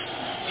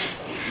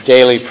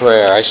daily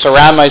prayer. I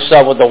surround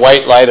myself with the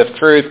white light of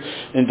truth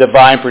and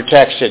divine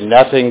protection.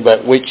 Nothing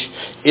but which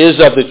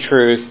is of the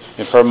truth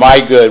and for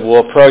my good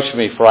will approach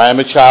me, for I am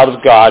a child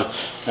of God,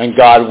 and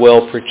God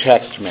will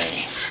protect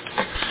me.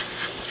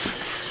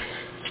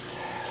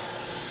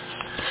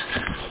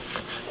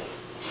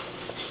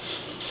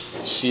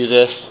 See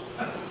this?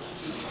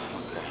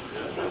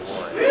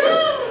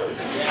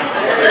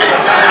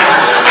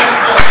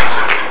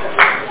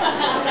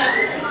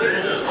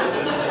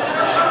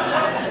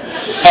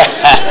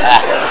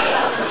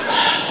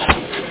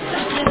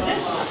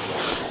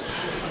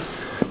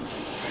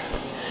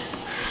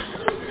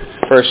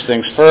 First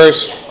things first,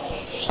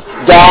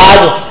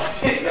 God.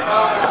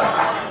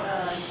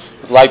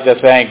 I'd like to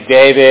thank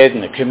David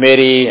and the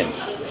committee and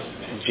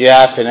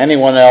Jeff and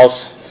anyone else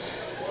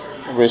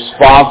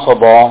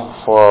responsible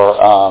for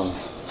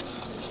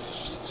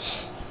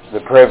the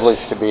privilege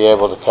to be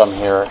able to come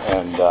here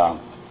and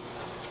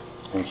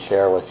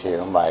share with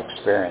you my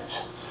experience.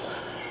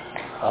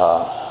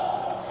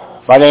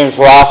 My name is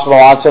Ross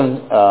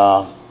Melanson.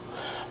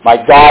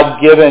 My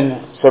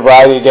God-given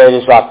sobriety date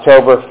is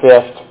October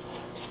 5th,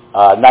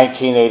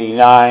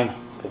 1989.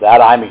 For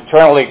that I'm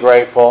eternally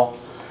grateful.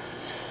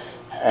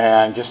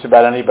 And just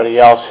about anybody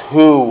else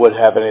who would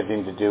have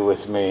anything to do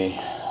with me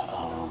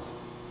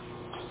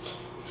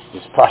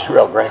is probably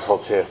real grateful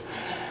too.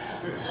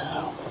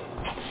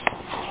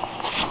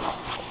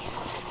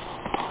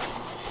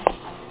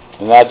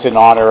 And that's in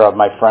honor of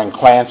my friend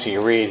Clancy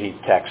Reed. He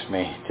texted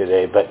me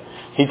today, but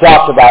he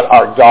talks about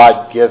our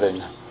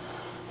God-given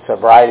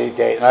sobriety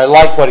date. And I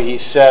like what he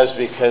says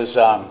because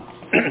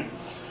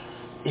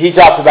he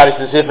talks about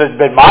it as if it had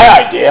been my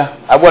idea.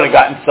 I would have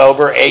gotten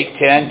sober 8,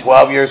 10,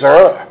 12 years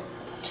earlier.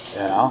 You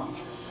know?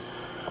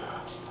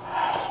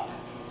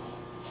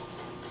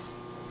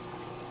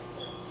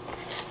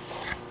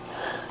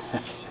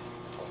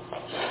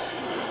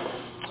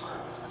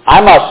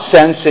 I'm a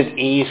sense and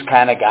ease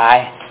kind of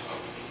guy.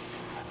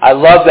 I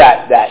love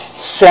that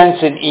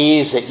sense and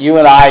ease that you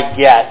and I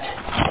get.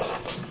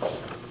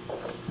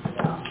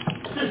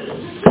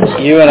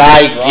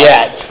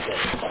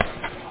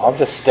 I'll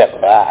just step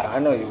back. I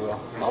know you will.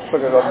 I'll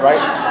put it on right.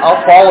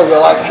 I'll follow you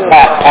like this.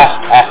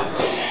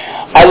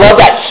 I love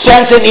that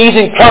sense and ease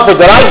and comfort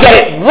that I get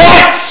it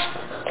once.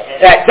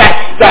 That.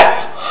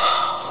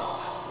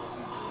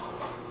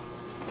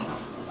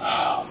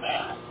 Oh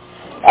man.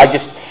 I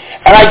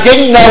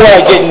didn't know what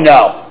I didn't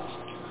know.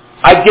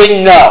 I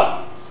didn't know.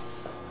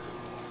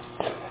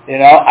 You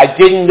know, I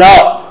didn't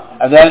know.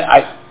 And then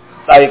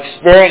I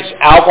experienced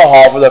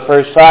alcohol for the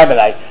first time,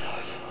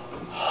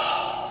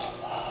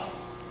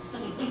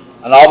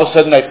 and all of a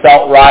sudden I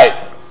felt right.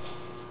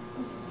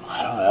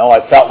 I don't know.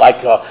 I felt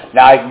like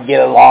now I can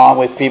get along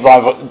with people.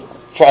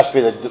 Trust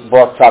me, the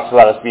book talks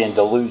about us being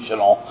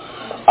delusional.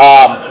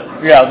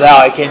 Now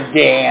I can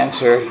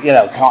dance or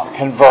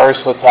converse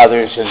with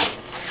others and.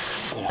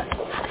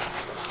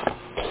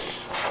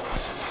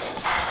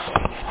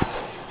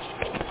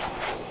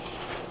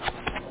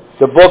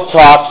 The book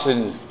talks,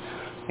 and I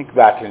think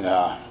back in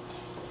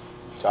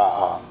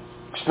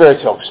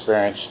spiritual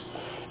experience,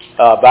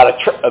 about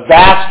a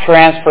vast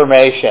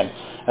transformation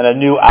and a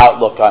new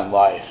outlook on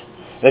life.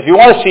 And if you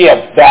want to see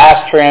a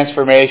vast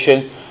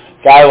transformation,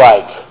 a guy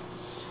like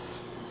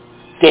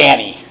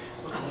Danny.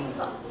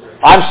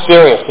 I'm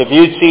serious. If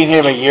you'd seen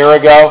him a year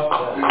ago,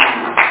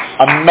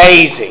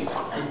 amazing.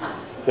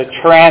 The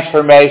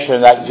transformation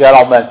of that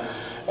gentleman.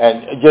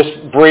 And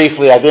just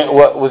briefly,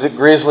 was it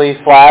Grizzly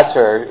Flats,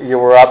 or you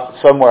were up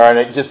somewhere and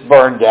it just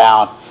burned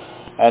down.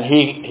 And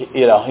he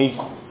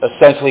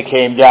essentially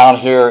came down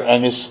here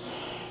and he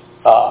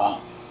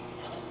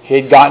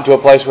had gotten to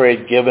a place where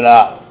he'd given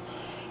up.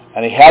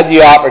 And he had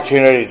the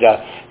opportunity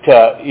to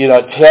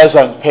it says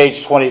on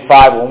page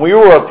 25, when we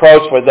were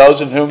approached by those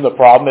in whom the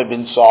problem had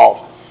been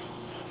solved,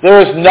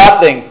 there's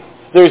nothing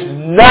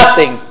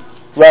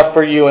left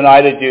for you and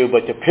I to do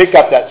but to pick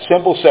up that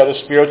simple set of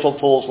spiritual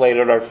tools laid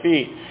at our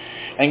feet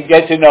and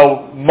get to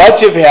know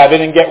much of heaven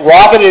and get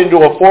rocketed into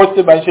a fourth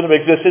dimension of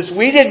existence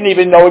we didn't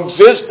even know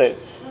existed.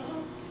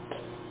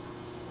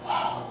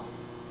 Wow.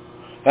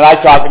 And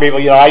I talk to people,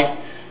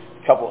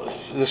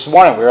 this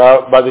morning we were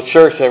out by the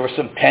church, there were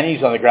some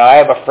pennies on the ground. I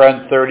have a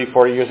friend 30,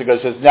 40 years ago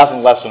says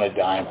nothing less than a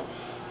dime.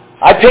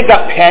 I pick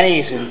up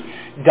pennies and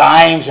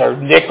dimes or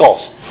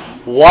nickels.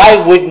 Why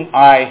wouldn't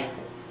I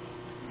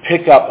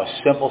pick up a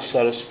simple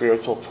set of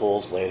spiritual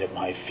tools laid at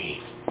my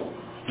feet?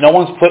 No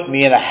one's put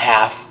me in a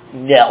half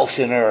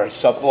Nelson or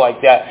something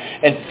like that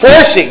and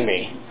forcing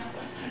me.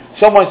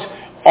 Someone's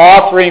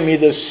offering me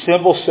this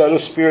simple set of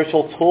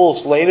spiritual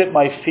tools laid at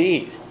my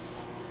feet.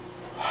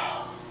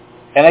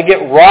 And I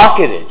get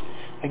rocketed.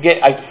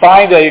 I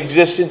find an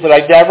existence that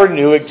I never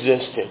knew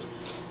existed.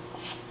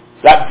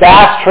 That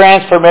vast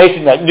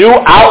transformation, that new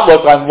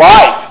outlook on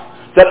life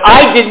that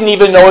I didn't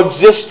even know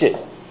existed.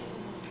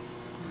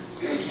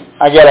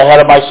 I get ahead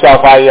of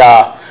myself. I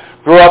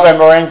grew up in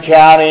Marin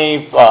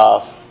County.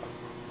 A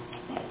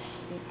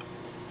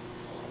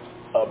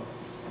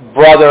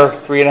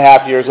brother,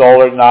 3.5 years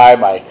older than I.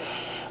 My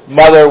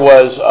mother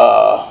was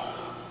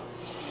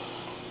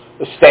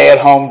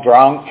stay-at-home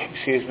drunk,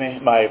 excuse me.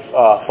 My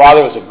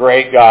father was a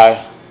great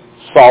guy,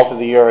 salt of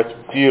the earth,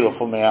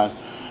 beautiful man.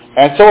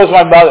 And so was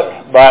my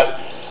mother. But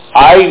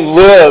I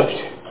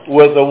lived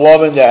with a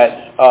woman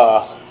that,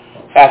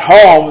 at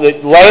home,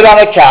 that laid on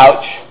a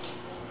couch,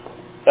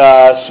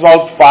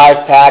 smoked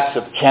 5 packs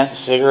of Kent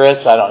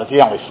cigarettes. I don't know, he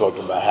only smoked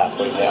them about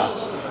halfway down.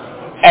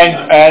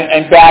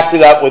 And backed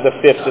it up with a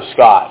fifth of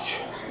scotch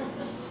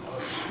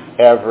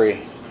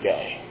every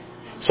day.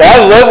 So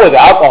I live with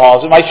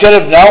alcoholism. I should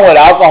have known what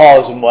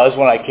alcoholism was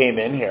when I came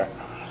in here.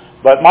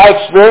 But my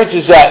experience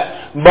is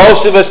that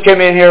most of us come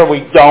in here and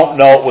we don't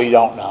know what we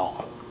don't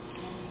know.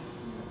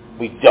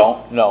 We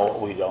don't know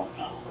what we don't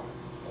know.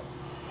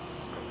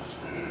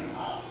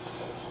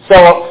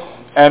 So,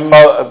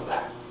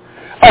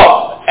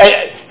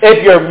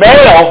 if you're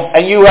male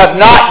and you have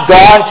not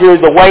gone to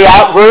the Way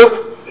Out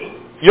group,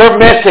 you're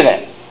missing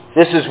it.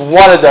 This is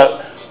one of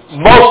the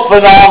most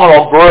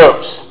phenomenal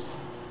groups.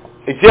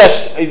 It's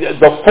just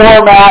the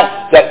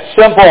format, that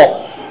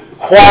simple,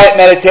 quiet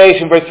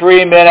meditation for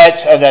 3 minutes,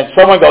 and then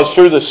someone goes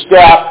through the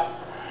step,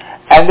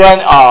 and then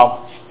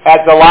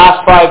at the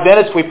last 5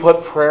 minutes we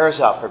put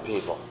prayers out for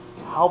people.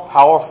 How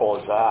powerful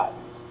is that?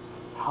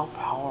 How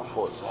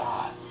powerful is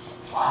that?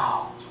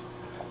 Wow.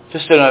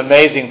 Just an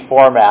amazing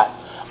format.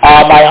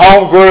 My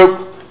home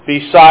group,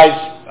 besides,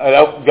 I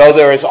don't go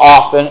there as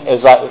often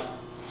as I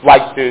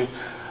like to,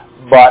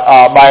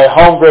 but my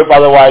home group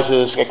otherwise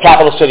is a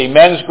Capital City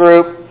Men's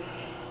Group.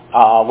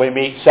 We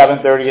meet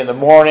 7:30 in the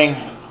morning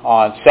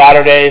on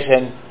Saturdays,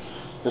 and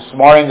this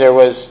morning there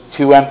was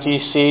 2 empty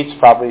seats,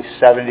 probably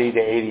 70 to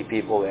 80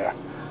 people there.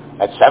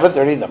 At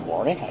 7:30 in the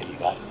morning? You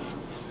got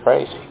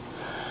crazy.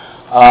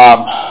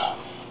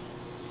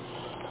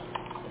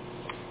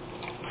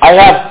 I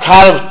have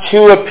kind of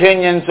 2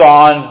 opinions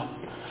on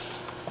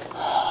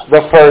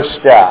the first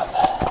step.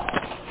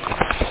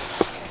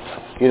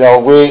 You know,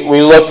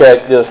 we look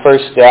at the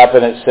first step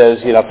and it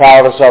says,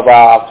 powerless over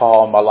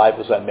alcohol and my life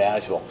was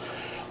unmanageable.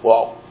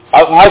 Well,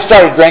 when I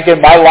started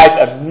drinking, my life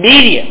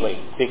immediately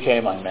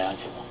became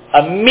unmanageable.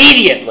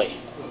 Immediately.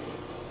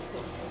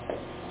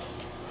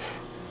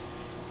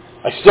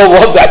 I still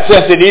love that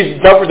sense of ease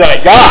and comfort that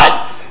I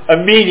got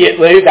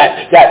immediately.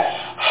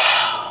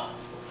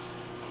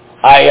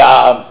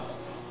 I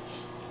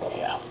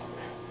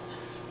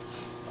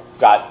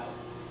got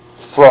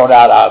thrown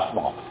out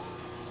of,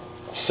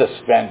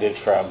 suspended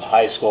from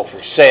high school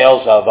for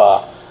sales of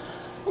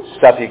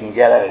stuff you can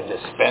get at a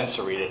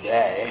dispensary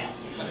today.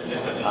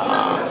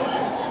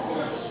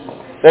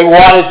 They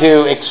wanted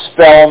to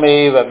expel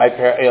me, but my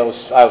parents,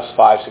 I was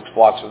 5-6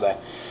 blocks from the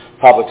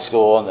public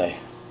school, and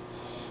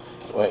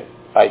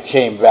I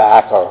came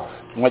back or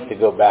went to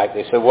go back.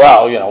 They said,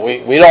 well, we don't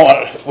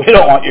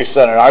want your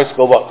son in our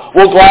school, but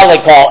we'll gladly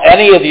call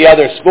any of the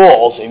other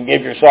schools and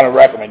give your son a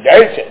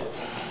recommendation.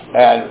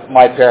 And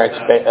my parents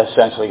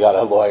essentially got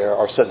a lawyer,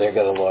 or said they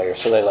got a lawyer,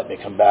 so they let me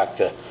come back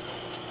to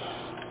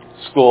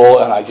school,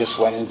 and I just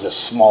went into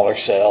smaller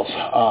sales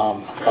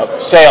of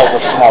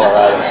smaller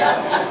items.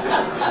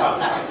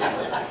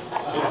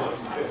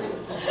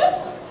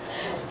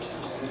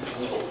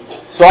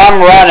 So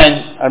I'm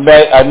running.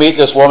 I meet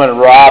this woman,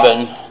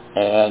 Robin,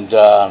 and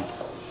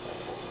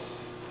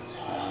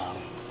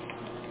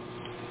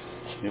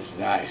she was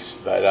nice,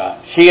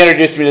 but she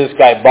introduced me to this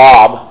guy,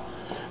 Bob.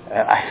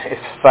 And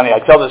it's funny, I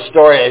tell this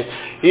story.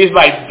 He's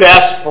my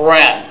best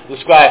friend.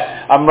 This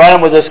guy, I'm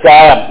running with this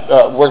guy.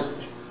 We're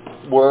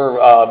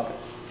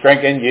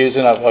drinking,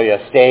 using,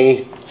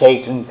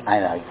 taking. I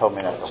know, he told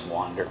me not to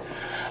wander.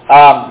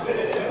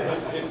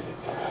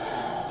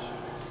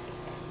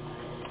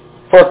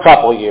 For a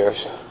couple of years.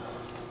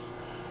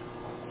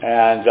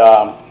 And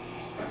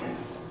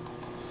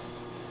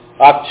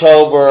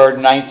October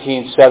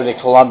 1970,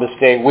 Columbus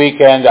Day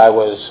weekend, I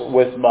was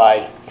with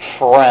my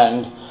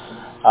friend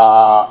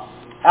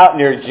out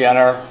near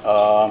Jenner,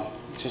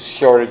 just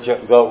short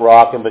of Goat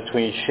Rock, in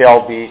between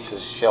Shell Beach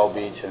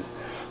and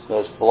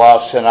those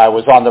bluffs, and I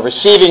was on the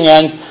receiving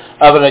end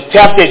of an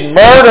attempted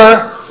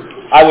murder.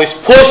 I was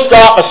pushed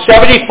off a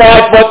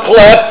 75-foot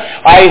cliff.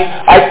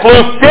 I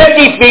flew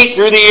 50 feet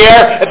through the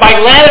air. If I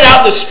landed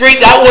out in the street,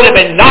 that would have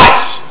been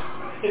nice.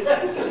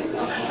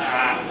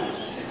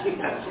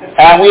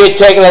 And we had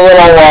taken a little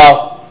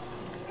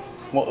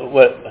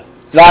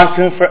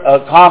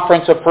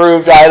non-conference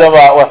approved item.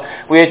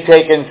 We had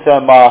taken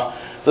some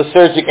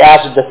lysergic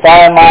acid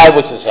diethylamide,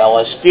 which is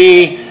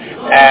LSD,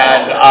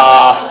 and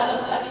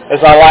as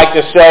I like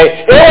to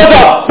say, it was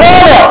a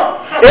bummer!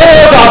 It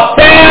was a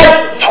bad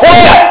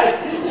trip!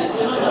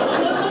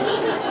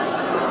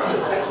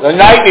 The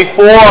night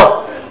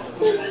before,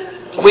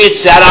 we had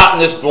sat out in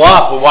this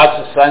bluff. We watched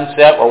the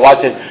sunset. We're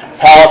watching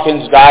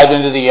pelicans dive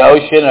into the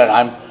ocean, and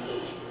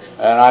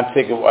I'm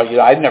thinking, well,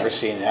 I'd never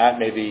seen that.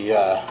 Maybe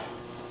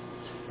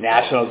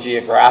National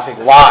Geographic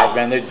live,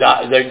 man. They're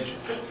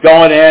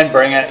going in,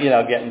 bringing,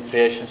 getting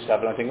fish and stuff,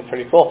 and I'm thinking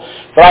pretty cool.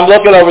 But I'm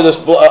looking over this,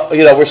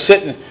 we're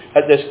sitting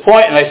at this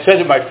point, and I said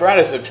to my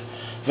friend, I said,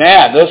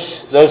 man,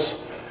 those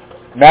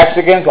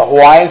Mexicans, the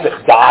Hawaiians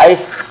that dive,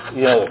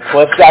 the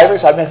cliff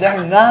divers, I mean,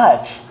 they're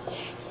nuts.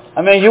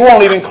 I mean, you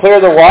won't even clear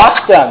the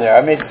rocks down there.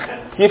 I mean,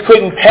 you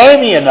couldn't pay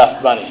me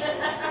enough money.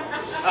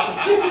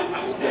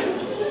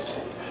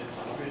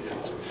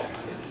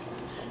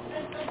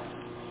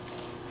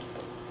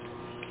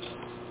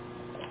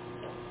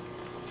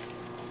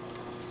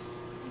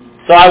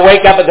 So I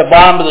wake up at the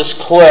bottom of this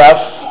cliff,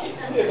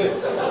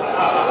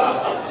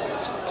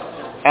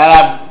 and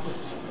I'm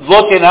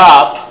looking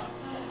up.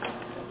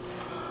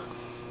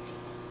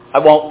 I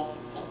won't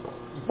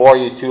bore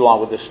you too long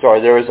with this story.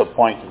 There is a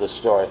point to this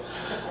story.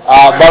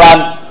 But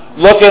I'm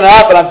looking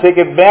up, and I'm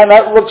thinking, man,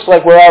 that looks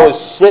like where I was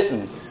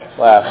sitting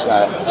last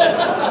night.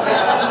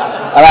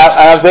 And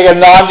I'm thinking,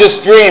 no, I'm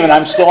just dreaming.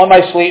 I'm still in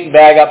my sleeping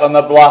bag up on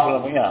the bluff,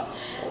 and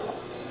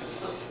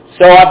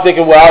So I'm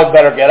thinking, well, I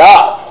better get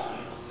up.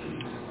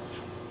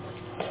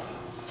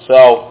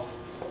 So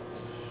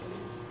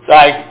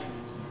I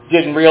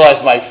didn't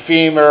realize my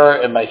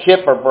femur and my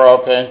hip are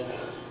broken,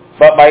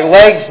 but my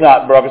leg's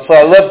not broken. So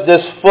I lift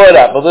this foot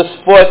up. Well, this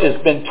foot has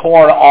been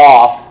torn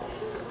off.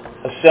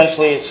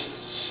 Essentially, it's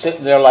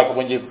sitting there like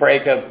when you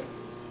break a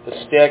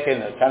stick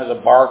and kind of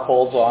the bark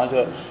holds onto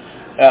it.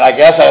 And I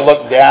guess I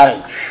looked down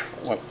and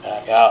went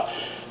back out.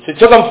 So it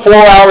took them 4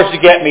 hours to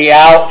get me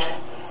out.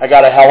 I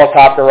got a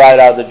helicopter ride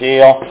out of the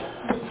deal.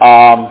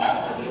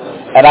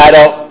 And I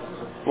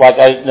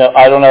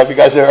don't know if you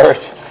guys have ever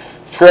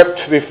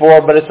tripped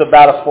before, but it's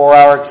about a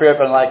 4-hour trip,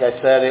 and like I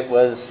said, it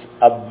was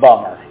a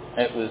bummer.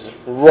 It was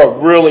a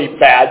really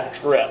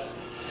bad trip.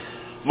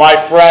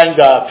 My friend,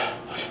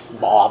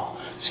 Bob,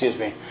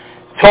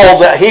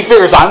 told that he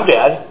figures I'm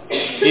dead.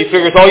 He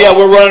figures, oh yeah,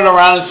 we're running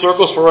around in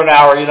circles for an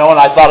hour, and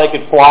I thought I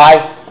could fly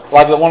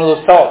like one of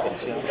those pelicans.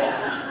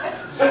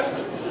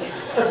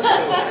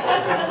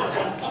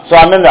 So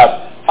I'm in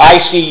the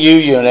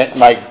ICU unit.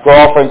 My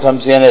girlfriend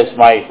comes in as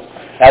my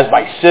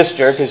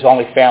sister, because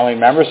only family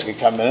members could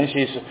come in. And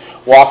she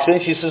walks in.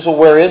 She says, well,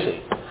 where is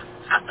he?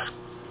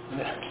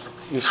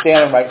 He was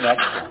standing right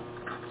next to him.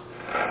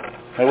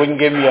 They wouldn't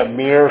give me a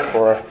mirror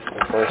for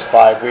the first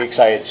 5 weeks.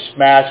 I had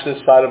smashed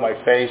this side of my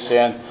face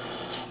in.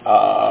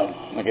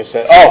 Like I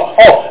said,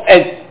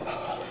 and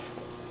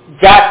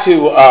got to,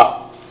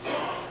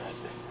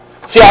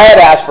 see, I had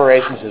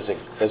aspirations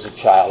as a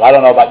child. I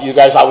don't know about you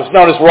guys. I was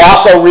known as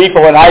Rosso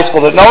Reefo in high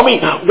school. To know me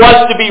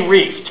was to be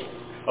reefed.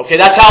 Okay,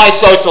 that's how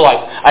I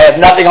socialized. I have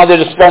nothing on the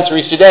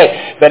dispensaries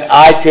today, but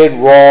I could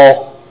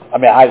roll. I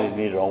mean, I didn't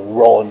need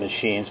rolling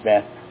machines,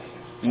 man.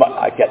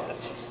 I get this.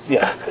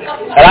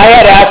 And I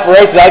had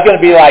aspirations. I was going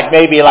to be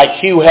maybe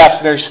like Hugh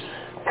Hefner's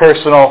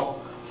personal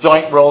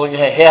joint rolling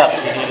hip.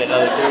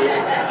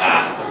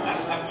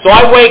 So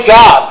I wake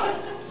up,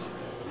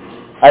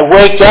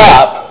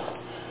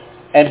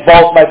 and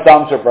both my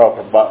thumbs are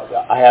broken. But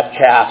I have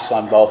casts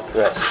on both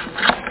wrists.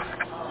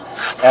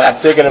 And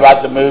I'm thinking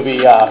about the movie,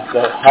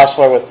 The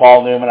Hustler with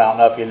Paul Newman. I don't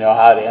know if you know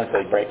how it ends.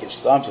 They break his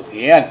thumbs at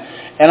the end.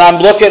 And I'm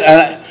looking,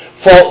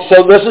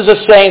 so this is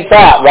the same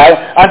thought,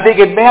 right? I'm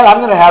thinking, man, I'm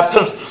going to have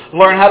to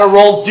learn how to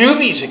roll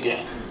doobies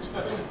again.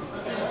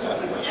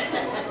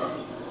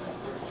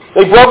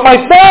 They broke my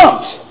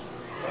thumbs.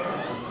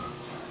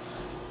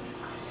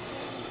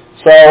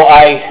 So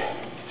I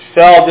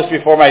fell just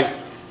before my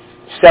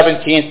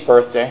 17th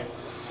birthday.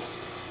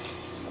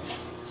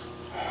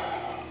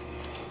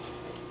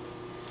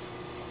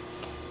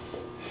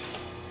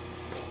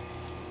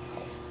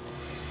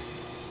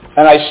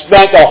 And I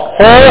spent a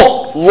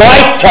whole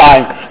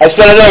lifetime, I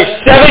spent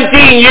another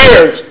 17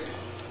 years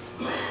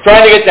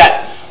trying to get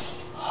that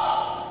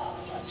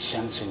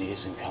sense of ease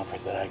and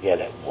comfort that I get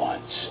at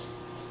once.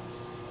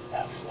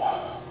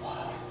 Wow.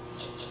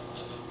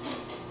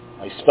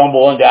 I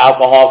stumbled into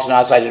Alcoholics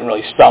Anonymous. I didn't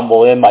really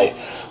stumble in. My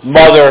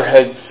mother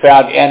had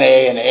found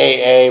NA and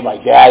AA. My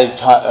dad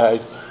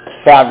had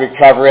found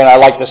recovery, and I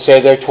like to say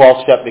their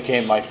 12-step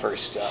became my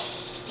first step.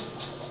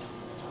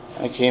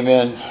 I came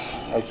in.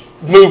 I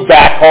moved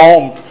back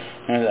home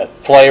in the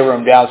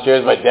playroom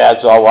downstairs. My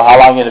dad said, well, how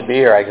long are you going to be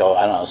here? I go,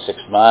 I don't know, 6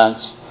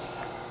 months.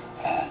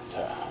 And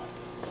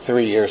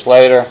 3 years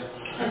later.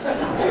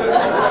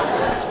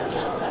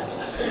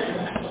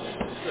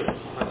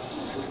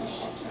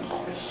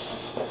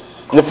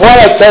 The point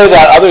I tell you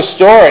that other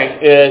story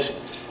is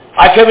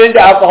I come into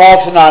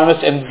Alcoholics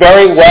Anonymous and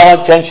very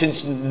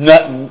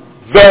well-intentioned,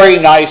 very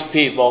nice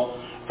people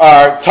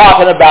are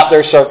talking about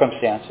their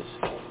circumstances.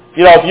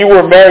 If you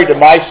were married to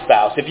my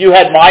spouse, if you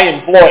had my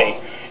employee,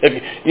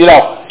 if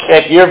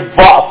your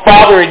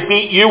father had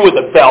beat you with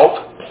a belt,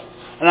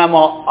 and I'm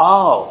all,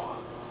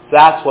 oh,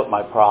 that's what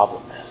my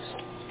problem is.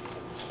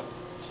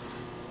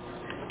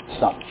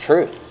 It's not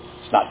true.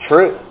 It's not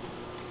true.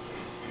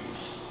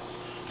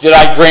 Did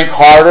I drink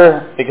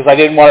harder because I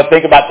didn't want to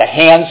think about the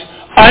hands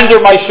under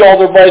my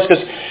shoulder blades?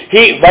 Because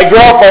my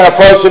girlfriend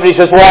approached him and he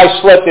says, well,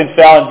 I slipped and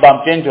fell and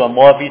bumped into him.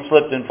 Well, if he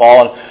slipped and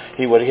fallen,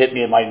 he would have hit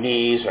me in my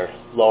knees or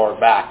lower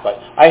back. But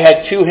I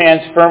had two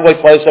hands firmly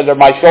placed under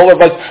my shoulder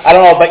blades. I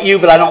don't know about you,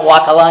 but I don't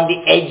walk along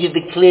the edge of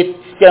the cliff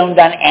stoned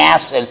on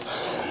acid.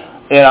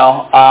 And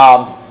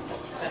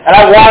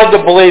I wanted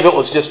to believe it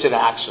was just an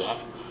accident.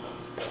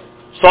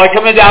 So I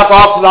come into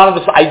Alcoholics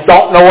Anonymous. I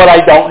don't know what I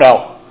don't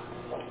know.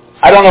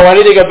 I don't know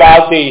anything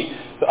about the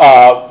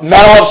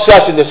mental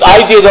obsession, this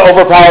idea that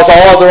overpowers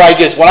all other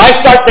ideas. When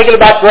I start thinking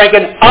about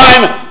drinking,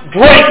 I'm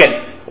drinking,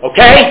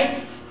 okay?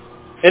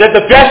 And if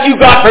the best you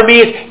got for me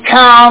is,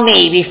 call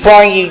me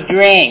before you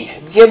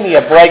drink. Give me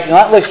a break,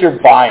 not unless you're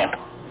buying.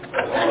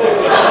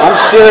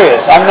 I'm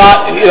serious. I'm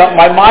not,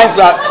 my mind's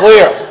not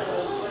clear.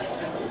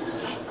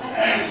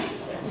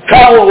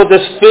 Coupled with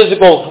this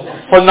physical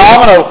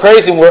phenomenon of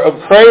craving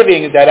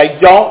that I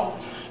don't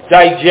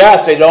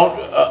digest, I don't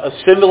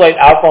assimilate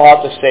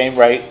alcohol at the same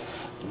rate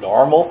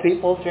normal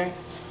people drink.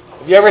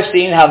 Have you ever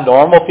seen how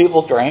normal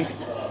people drink?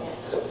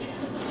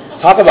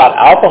 Talk about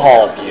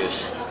alcohol abuse.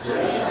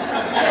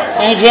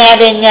 I've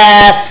had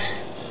enough.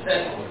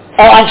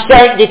 Oh, I'm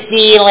starting to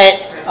feel it.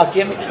 Oh,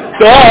 give me...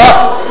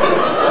 Duh!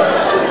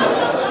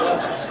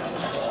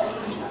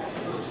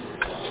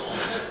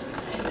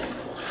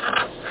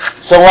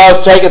 So when I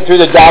was taken through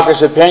the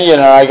doctor's opinion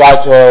and I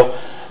got to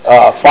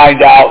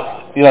find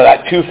out,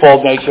 that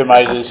twofold nature of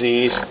my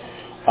disease,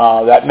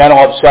 that mental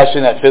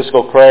obsession, that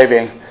physical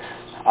craving,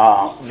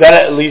 then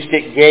at least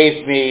it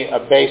gave me a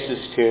basis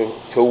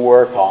to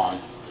work on.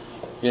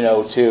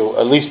 To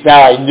at least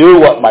now I knew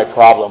what my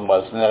problem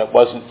was and that it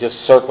wasn't just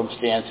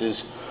circumstances.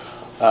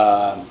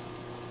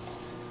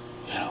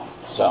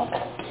 So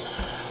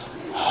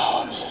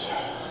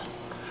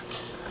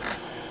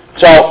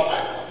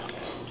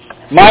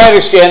my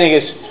understanding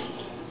is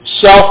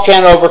self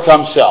can't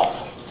overcome self.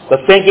 The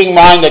thinking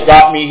mind that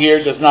got me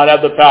here does not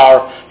have the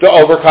power to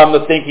overcome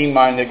the thinking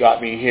mind that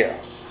got me here.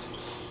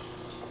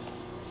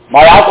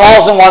 My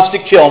alcoholism wants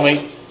to kill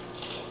me,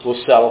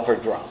 will settle for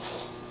drunk.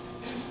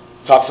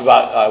 I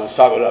was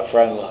talking with a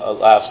friend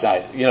last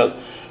night.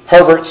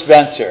 Herbert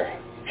Spencer,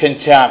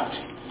 contempt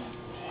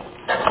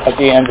at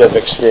the end of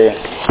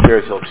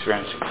spiritual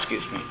experience.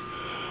 Excuse me.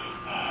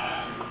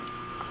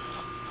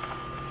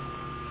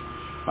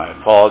 My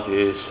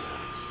apologies.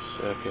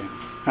 Okay.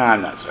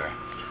 I'm not sorry.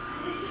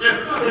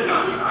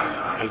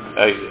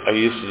 I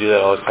used to do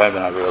that all the time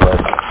and I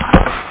realized it.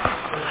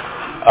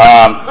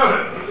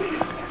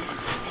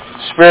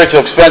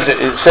 Spiritual expense, it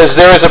says,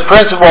 there is a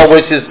principle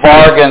which is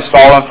bar against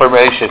all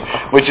information,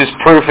 which is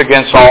proof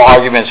against all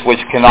arguments, which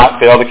cannot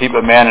fail to keep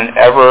a man in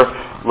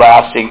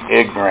everlasting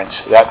ignorance.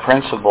 That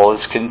principle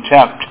is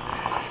contempt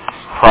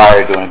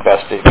prior to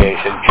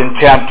investigation.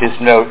 Contempt is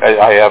no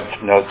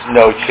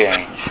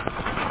change.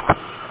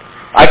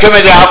 I come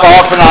into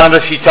Alcoholics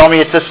Anonymous, she told me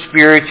it's a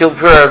spiritual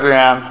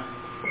program.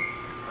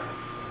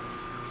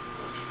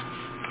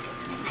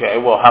 Okay,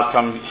 well, how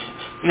come,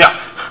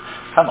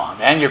 come on,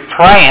 man, you're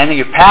praying and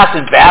you're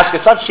passing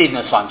baskets. I've seen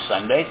this on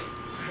Sunday.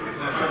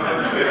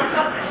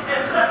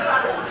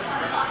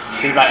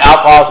 See, my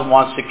alcoholism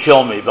wants to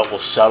kill me, but will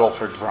settle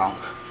for drunk.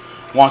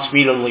 Wants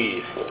me to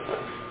leave.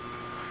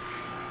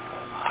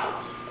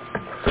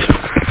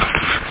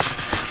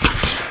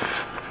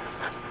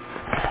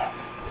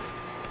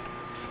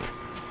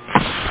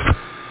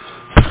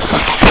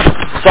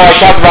 So I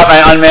talked about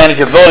my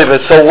unmanageability,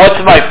 but so what's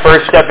my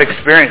first step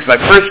experience? My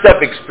first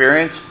step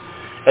experience,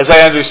 as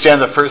I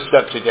understand the first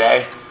step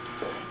today,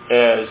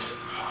 is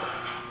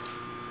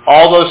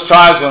all those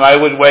times when I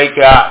would wake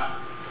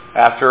up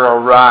after a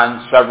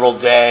run, several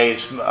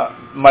days,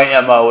 my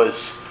MO is,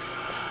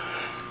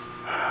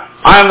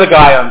 I'm the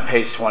guy on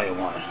page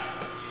 21.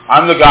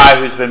 I'm the guy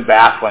who's been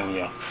baffling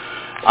you.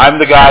 I'm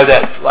the guy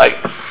that,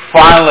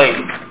 finally,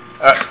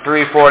 at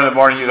 3, 4 in the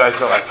morning, you guys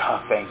are like,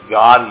 oh, thank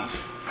God he's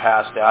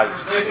passed out.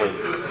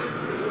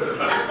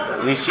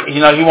 At least,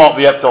 he won't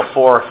be up till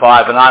 4 or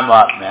 5, and I'm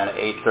up, man, at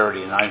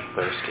 8:30, and I'm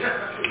thirsty.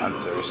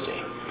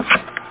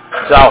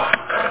 So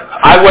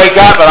I wake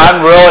up, and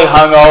I'm really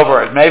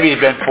hungover. Maybe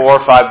it's been 4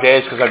 or 5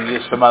 days because I'm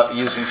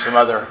using some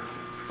other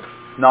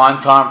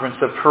non-conference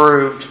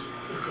approved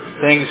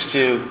things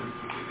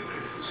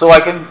so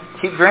I can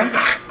keep drinking.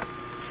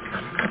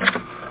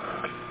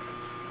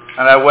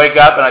 And I wake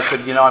up, and I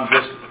said, I'm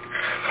just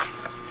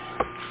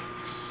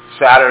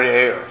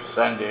Saturday or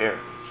Sunday or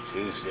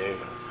Tuesday.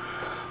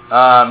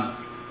 I'm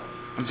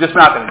just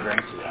not going to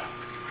drink today.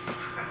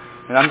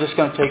 And I'm just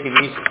going to take it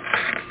easy.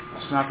 I'm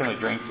just not going to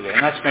drink today.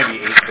 And that's maybe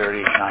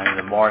 8:30, 9 in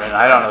the morning.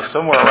 I don't know,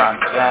 somewhere around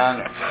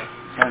 10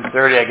 or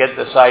 10:30 I get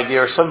this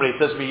idea. Or somebody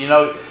says to me, you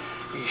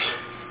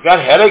got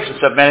headaches and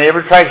stuff, man. You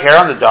ever tried hair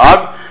on the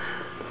dog?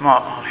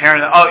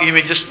 You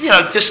mean just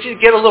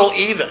get a little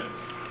even.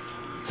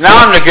 Now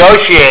I'm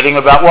negotiating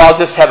about, I'll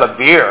just have a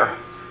beer.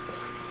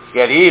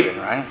 Get even,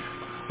 right?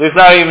 There's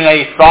not even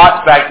any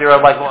thoughts back there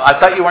of I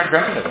thought you weren't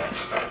drinking today.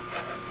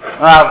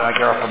 Well, my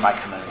girlfriend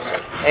might come in and say,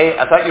 hey,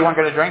 I thought you weren't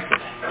going to drink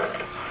today.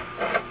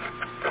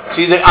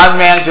 See, the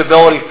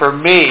unmanageability for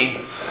me,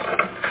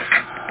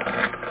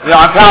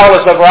 I'm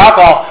powerless over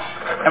alcohol,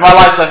 and my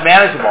life's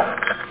unmanageable.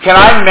 Can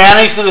I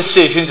manage the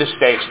decision to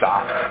stay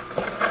stopped?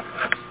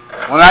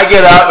 When I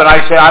get up and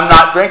I say, I'm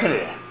not drinking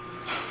today,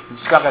 I'm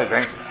just not going to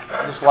drink today.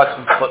 I'll just watch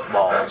some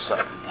football or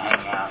something and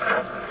hang out.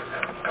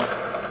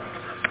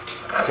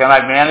 Can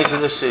I manage the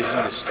decision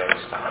to stay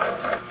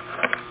stopped?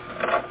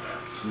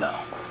 No.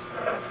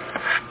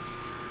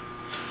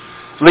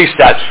 At least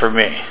that's for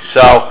me.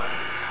 So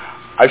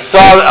I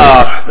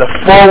saw the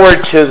forward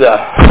to the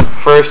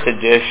first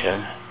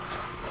edition.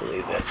 I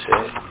believe that's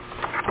it.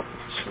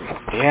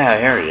 Yeah,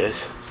 there it is.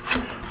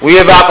 We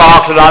of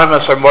Alcoholics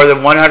Anonymous are more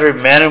than 100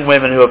 men and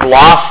women who have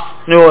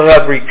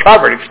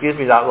recovered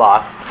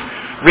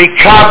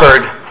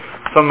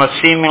from a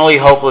seemingly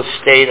hopeless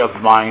state of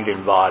mind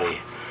and body.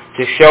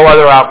 To show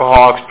other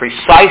alcoholics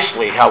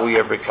precisely how we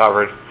have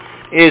recovered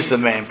is the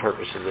main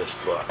purpose of this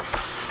book.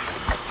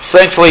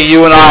 Essentially,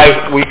 you and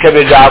I, we come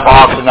into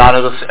Alcoholics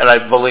Anonymous, and I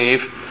believe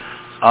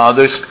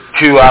there's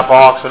two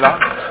Alcoholics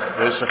Anonymous.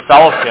 There's a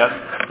fellowship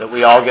that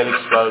we all get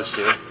exposed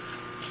to,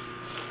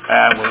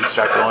 and we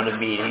start going to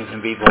meetings,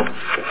 and people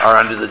are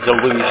under the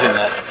delusion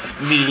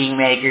that meeting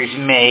makers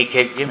make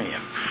it. Give me a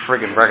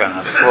friggin' break, I'm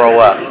going to throw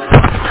up.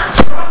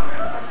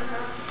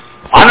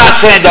 I'm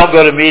not saying don't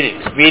go to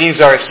meetings. Meetings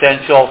are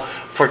essential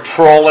for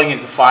trolling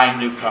and to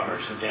find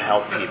newcomers and to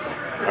help people.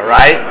 All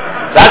right?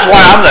 That's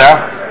why I'm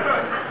there.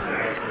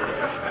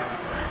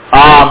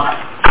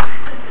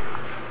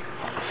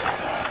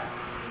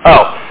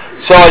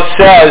 So it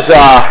says,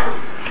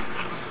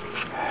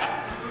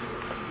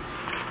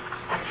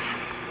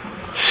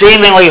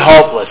 seemingly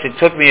hopeless. It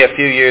took me a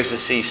few years to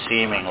see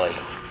seemingly.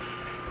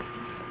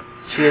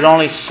 See, it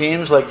only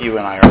seems like you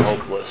and I are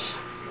hopeless.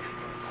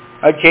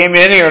 I came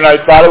in here and I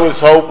thought it was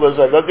hopeless.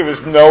 I thought there was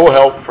no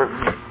help for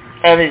me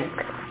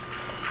anywhere.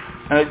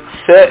 And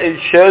it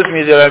shows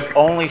me that it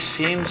only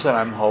seems that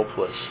I'm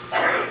hopeless.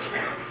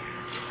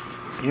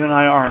 You and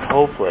I aren't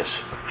hopeless.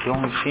 It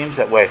only seems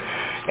that way.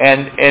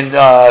 And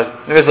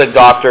there's a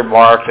Dr.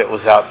 Mark that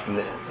was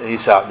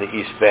he's out in the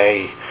East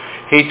Bay.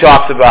 He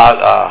talks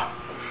about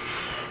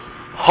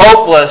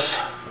hopeless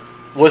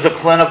was a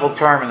clinical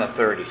term in the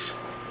 30s.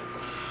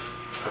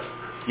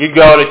 You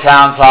go to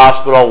Towns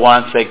Hospital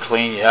once, they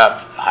clean you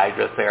up,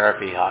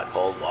 hydrotherapy, hot,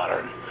 cold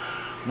water,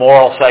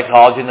 moral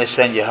psychology, and they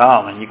send you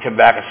home. And you come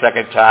back a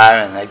second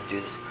time, and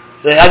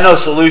they had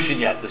no solution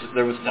yet.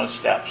 There was no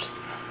steps.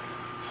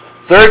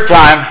 Third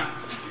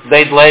time,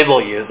 they'd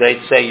label you.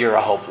 They'd say you're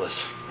a hopeless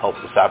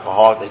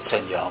alcoholic. They'd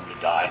send you home to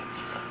die.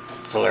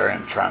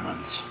 Delirium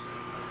tremens.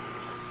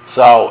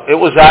 So it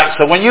was that.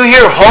 So when you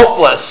hear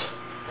hopeless,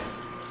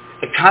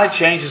 it kind of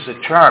changes the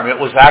term. It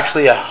was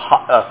actually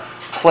a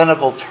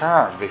clinical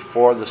term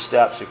before the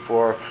steps,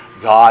 before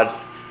God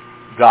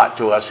got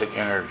to us and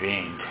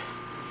intervened.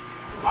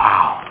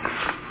 Wow.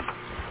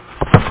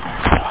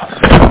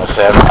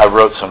 I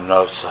wrote some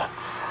notes.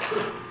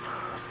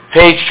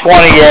 Page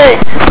 28.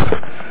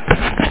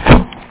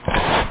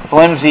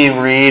 Flimsy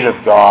reed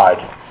of God.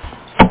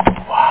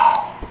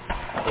 Wow.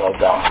 I love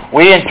that one.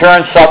 We in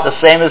turn sought the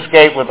same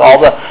escape with all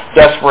the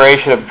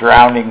desperation of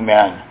drowning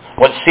men.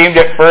 What seemed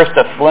at first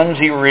a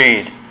flimsy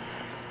reed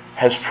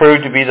has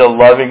proved to be the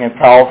loving and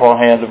powerful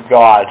hand of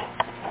God.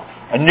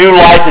 A new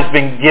life has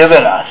been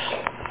given us,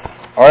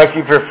 or if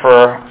you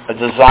prefer, a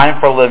design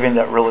for living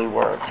that really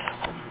works.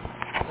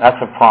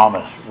 That's a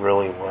promise,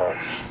 really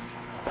works.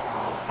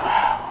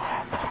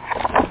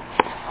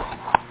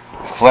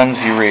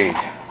 Flimsy reed.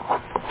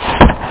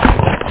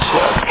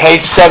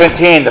 Page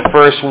 17, the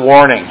first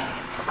warning.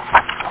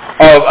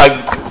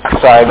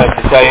 I meant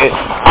to tell you,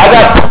 I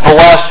got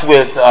blessed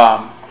with,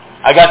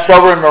 I got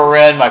sober in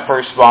Marin, my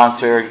first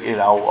sponsor,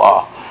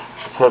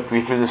 took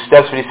me through the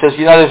steps, but he says,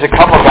 there's a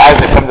couple of guys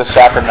that come to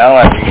Sacramento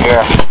every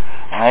year,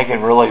 and they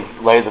can really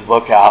lay the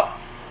book out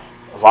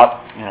a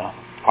lot,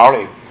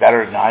 probably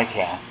better than I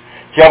can.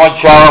 Joe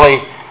and Charlie,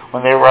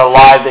 when they were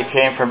alive, they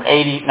came from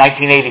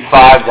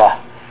 1985 to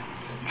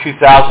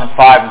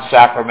 2005 in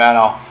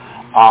Sacramento.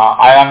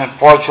 I'm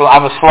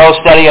a slow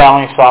steady. I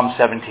only saw him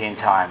 17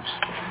 times.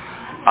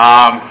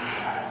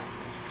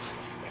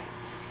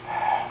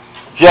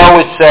 Joe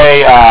would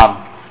say,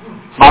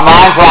 my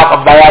mind's like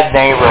a bad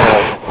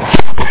neighborhood.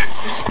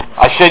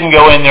 I shouldn't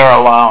go in there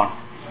alone.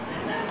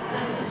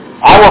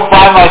 I will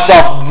find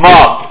myself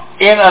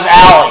mugged in an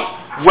alley,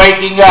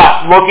 waking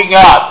up, looking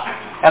up,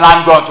 and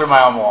I'm going through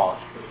my own wallet.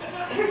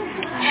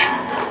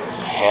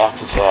 I have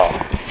to say.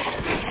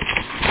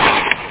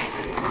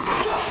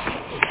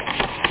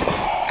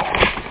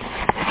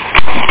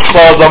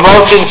 So the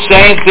most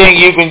insane thing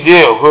you can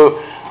do,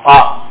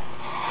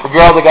 the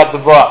girl that got the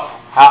book,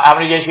 how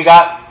many days you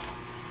got?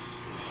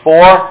 4?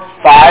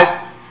 5?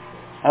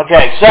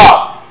 Okay, so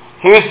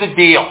here's the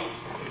deal.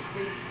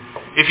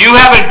 If you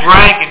haven't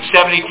drank in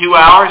 72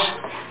 hours,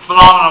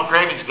 phenomenal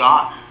craving's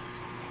gone.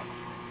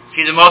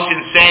 See, the most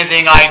insane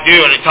thing I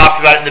do, and it talks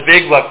about it in the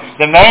big book,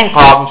 the main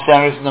problem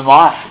centers in the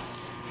mind,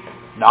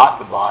 not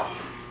the body.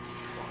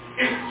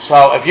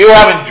 So if you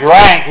haven't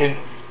drank in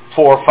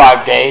 4 or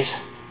 5 days,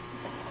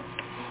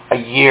 a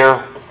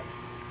year,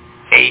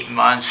 8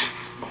 months,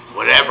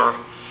 whatever,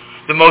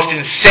 the most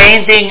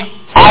insane thing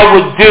I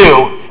would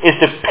do is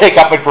to pick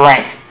up a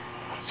drink.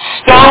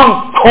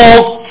 Stone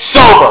cold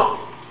sober.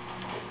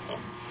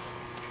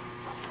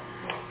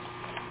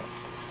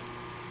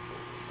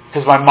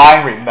 Because my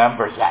mind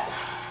remembers that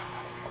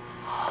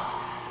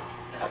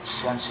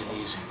sense of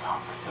ease and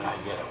comfort that I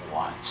get at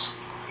once.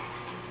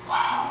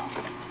 Wow.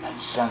 That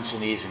sense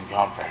of ease and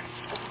comfort.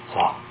 So,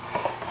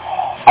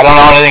 I don't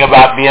know anything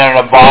about being in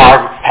a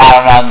bar,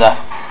 pounding on the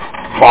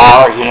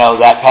bar,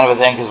 that kind of a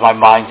thing, because my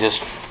mind just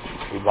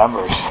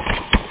remembers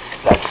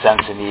that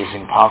sense of ease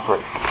and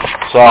comfort.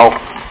 So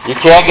you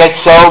can't get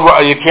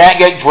sober, you can't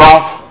get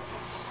drunk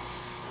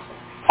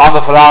on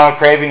the phenomenal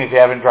craving if you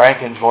haven't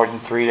drank in more than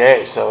 3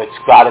 days. So it's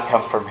got to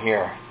come from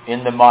here,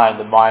 in the mind.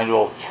 The mind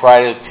will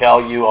try to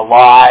tell you a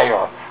lie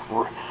or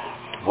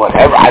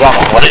whatever. I don't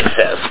know what it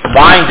says.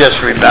 Mind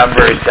just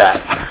remembers that.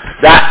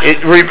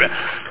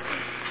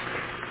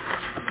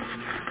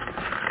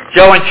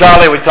 Joe and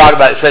Charlie would talk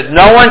about it. It says,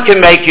 no one can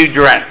make you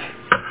drink.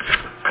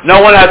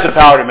 No one has the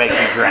power to make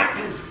you drink.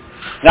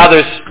 Now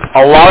there's an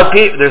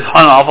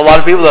awful lot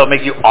of people that will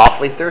make you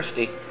awfully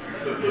thirsty.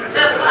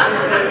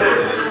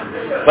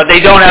 But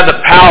they don't have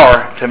the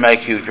power to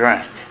make you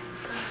drink.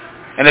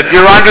 And if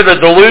you're under the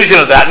delusion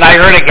of that, and I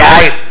heard a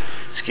guy,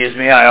 excuse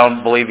me, I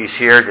don't believe he's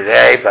here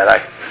today, but I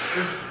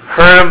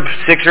heard him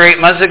 6 or 8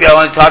 months ago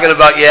and talking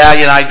about,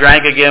 I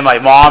drank again, my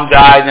mom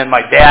died, and then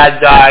my dad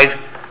died.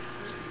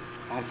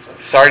 I'm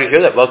sorry to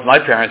hear that, both my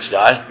parents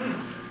died.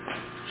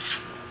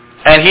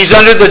 And he's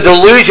under the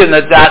delusion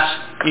that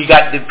he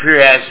got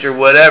depressed or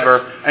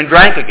whatever and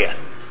drank again.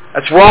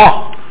 That's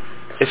wrong.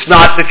 It's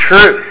not the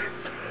truth.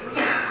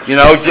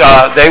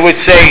 They would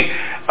say,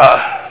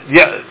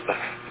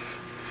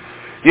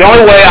 the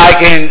only way I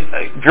can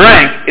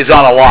drink is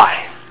on a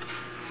lie.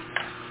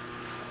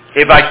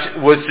 If I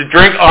was to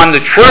drink on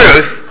the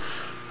truth,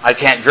 I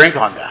can't drink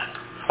on that.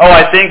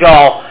 I think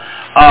I'll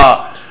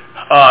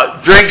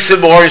drink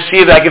some more and see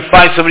if I can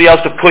find somebody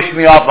else to push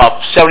me off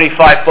a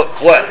 75-foot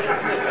cliff.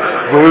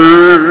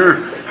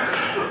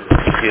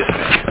 Excuse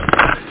me.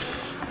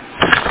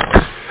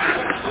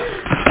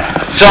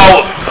 So,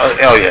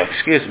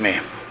 excuse me.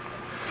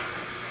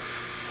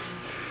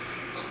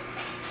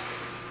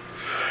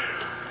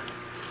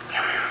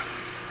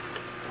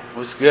 It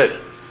was good.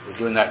 We're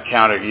doing that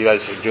counter. You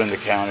guys are doing the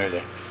counter.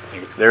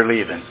 They're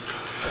leaving.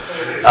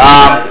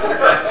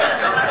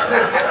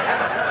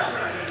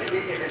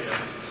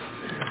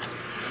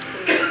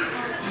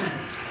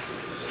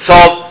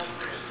 So,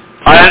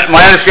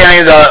 my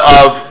understanding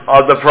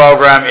of the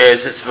program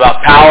is it's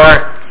about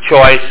power,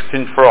 choice,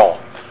 control.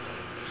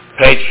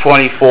 Page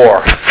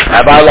 24.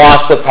 Have I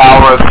lost the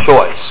power of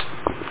choice?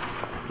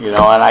 And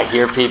I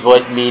hear people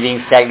at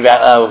meetings talking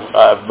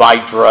about my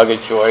drug of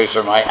choice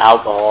or my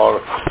alcohol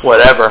or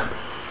whatever.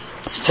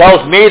 It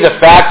tells me the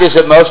fact is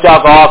that most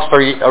alcoholics,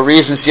 for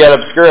reasons yet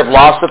obscure, have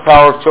lost the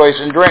power of choice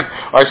in drink.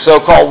 Our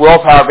so-called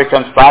willpower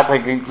becomes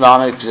practically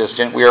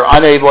non-existent. We are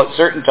unable at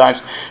certain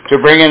times to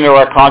bring into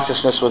our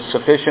consciousness with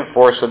sufficient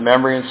force the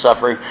memory and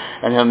suffering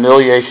and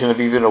humiliation of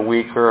even a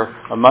week or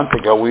a month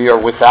ago. We are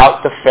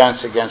without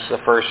defense against the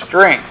first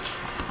drink.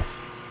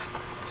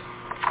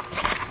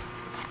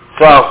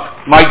 So,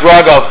 my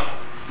drug of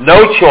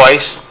no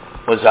choice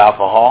was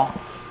alcohol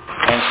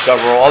and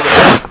several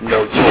other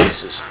no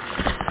choices.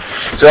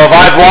 So if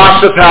I've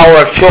lost the power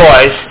of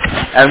choice,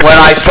 and when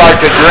I start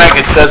to drink,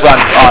 it says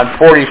on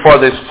 44,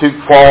 there's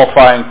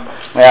I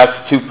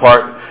asked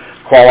 2-part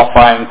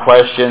qualifying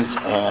questions,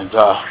 and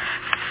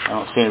I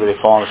don't see anybody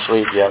falling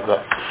asleep yet,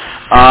 but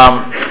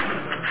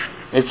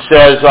it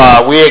says,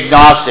 we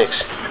agnostics.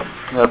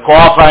 The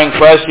qualifying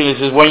question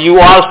is when you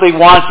honestly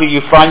want to,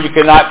 you find you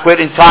cannot quit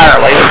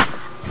entirely.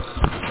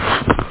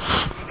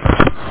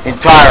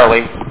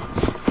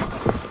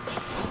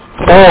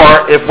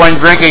 Or, if when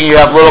drinking you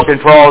have little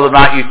control of the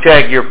amount you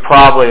take, you're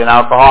probably an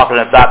alcoholic, and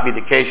if that be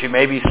the case, you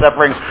may be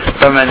suffering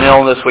from an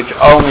illness which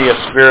only a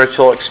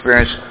spiritual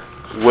experience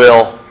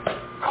will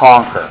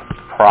conquer.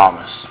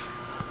 Promise.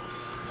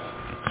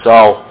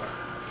 So,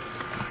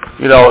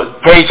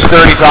 page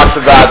 30 talks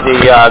about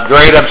the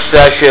great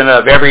obsession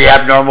of every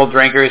abnormal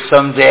drinker.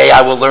 Someday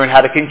I will learn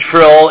how to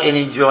control and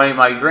enjoy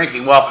my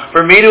drinking. Well,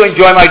 for me to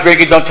enjoy my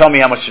drinking, don't tell me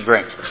how much to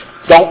drink.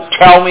 Don't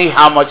tell me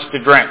how much to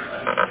drink.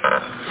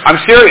 I'm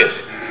serious.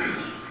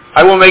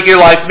 I will make your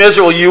life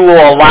miserable. You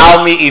will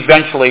allow me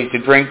eventually to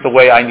drink the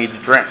way I need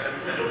to drink.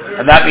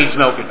 And that means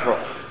no control.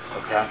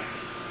 Okay?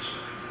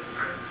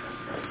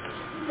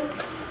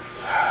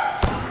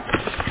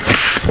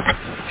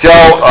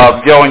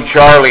 Joe and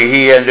Charlie,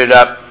 he ended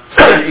up,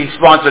 he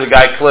sponsored a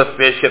guy, Cliff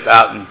Bishop,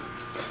 out in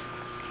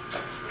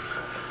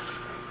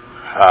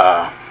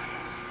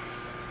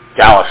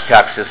Dallas,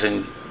 Texas.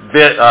 And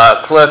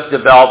Cliff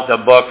developed a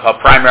book, a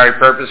primary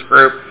purpose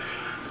group,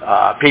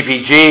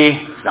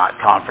 PPG, not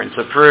conference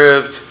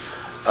approved,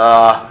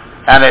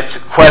 and it's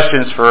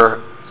questions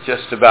for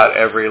just about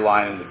every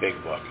line in the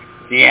big book.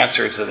 The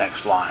answer is the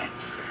next line.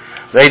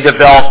 They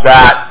developed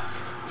that.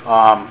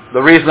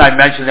 The reason I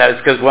mention that is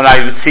because when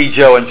I would see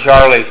Joe and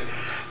Charlie,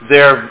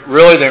 their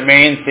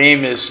main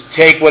theme is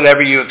take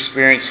whatever you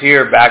experience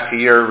here back to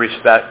your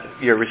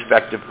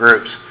respective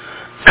groups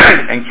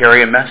and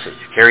carry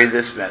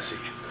this message.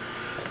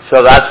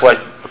 So that's what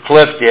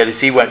Cliff did, is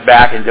he went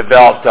back and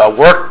developed a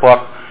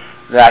workbook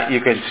that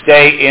you can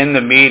stay in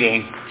the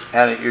meeting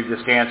and you're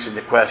just answering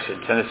the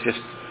questions. And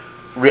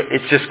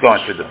it's just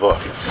going through the book.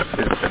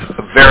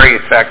 It's very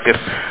effective.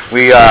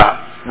 We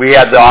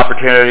had the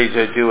opportunity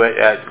to do it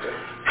at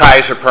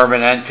Kaiser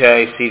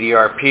Permanente,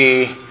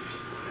 CDRP,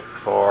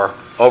 for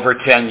over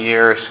 10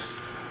 years,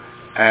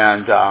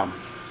 and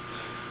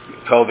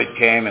COVID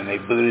came and they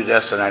booted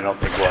us, and I don't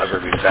think we'll ever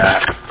be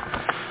back.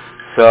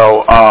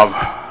 So,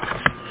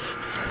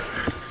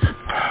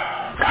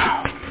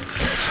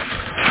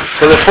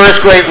 so the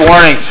first great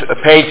warning,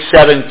 page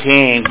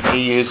 17, he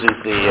uses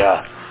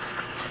the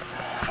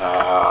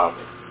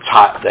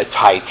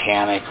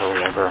Titanic or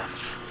whatever.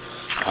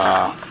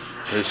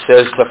 He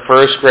says the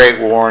first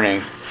great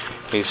warning.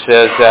 He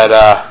says that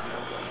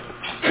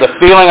the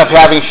feeling of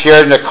having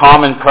shared in a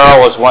common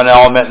peril is one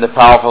element in the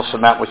powerful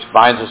cement which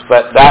binds us,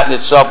 but that in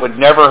itself would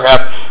never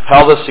have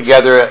held us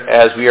together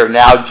as we are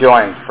now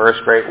joined.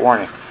 First great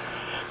warning.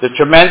 The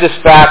tremendous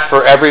fact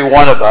for every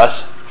one of us,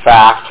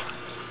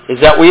 is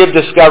that we have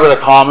discovered a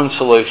common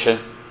solution.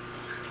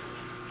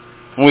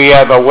 We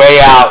have a way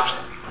out.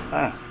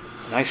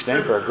 Nice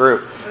name for a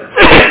group.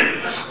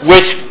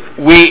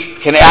 Which we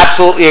can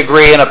absolutely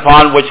agree and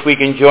upon which we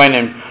can join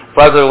in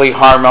brotherly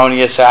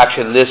harmonious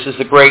action. This is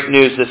the great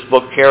news this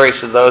book carries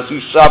to those who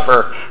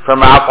suffer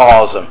from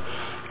alcoholism.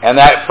 And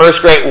that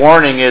first great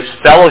warning is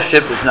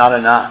fellowship is not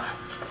enough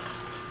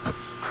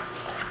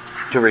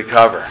to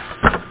recover.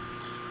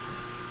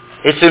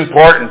 It's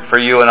important for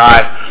you and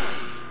I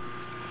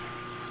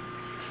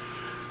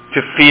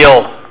to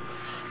feel,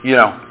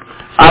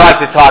 I like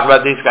to talk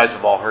about, these guys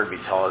have all heard me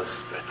tell this.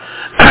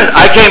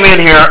 I came in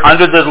here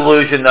under the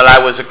delusion that I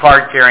was a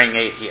card-carrying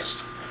atheist.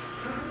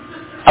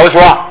 I was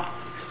wrong.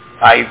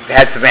 I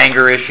had some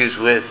anger issues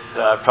with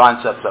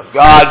concepts of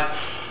God.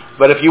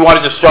 But if you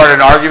wanted to start an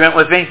argument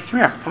with me, come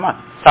here, come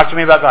on. Talk to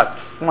me about God.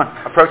 Come on,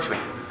 approach me.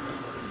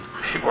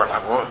 People were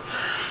like, whoa.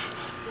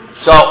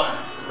 So,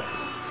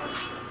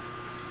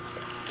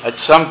 at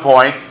some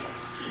point,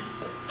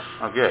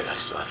 good.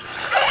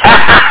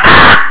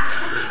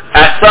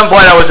 At some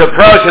point I was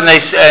approached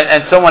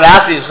and someone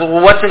asked me,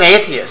 well, what's an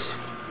atheist?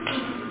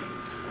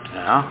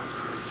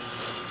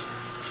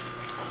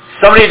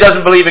 Somebody who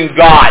doesn't believe in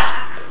God.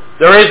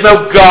 There is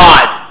no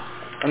God.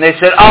 And they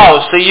said,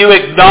 oh, so you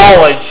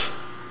acknowledge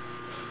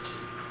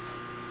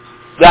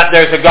that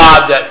there's a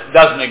God that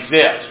doesn't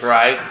exist,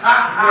 right?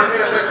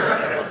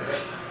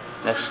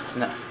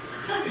 No.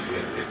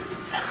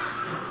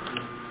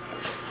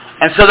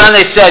 And so then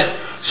they said,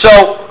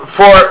 so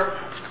for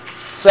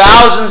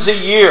thousands of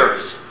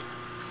years,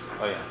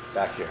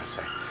 back here,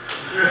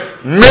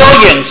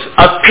 millions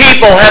of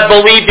people have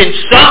believed in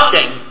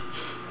something.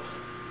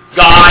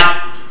 God,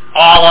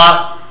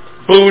 Allah,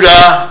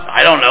 Buddha.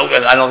 I don't know.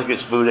 I don't think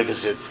it's Buddha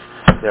because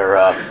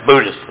they're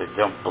Buddhists. They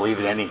don't believe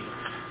in any.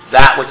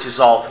 That which is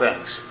all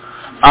things.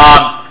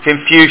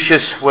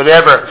 Confucius,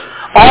 whatever.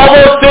 All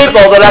those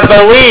people that have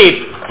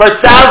believed for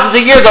thousands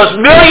of years, those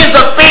millions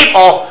of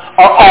people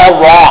are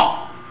all wrong.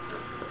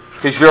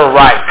 Because you're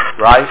right.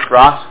 Right,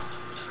 Ross?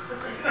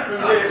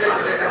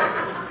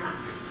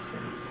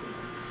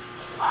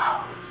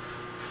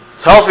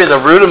 Tells me the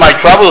root of my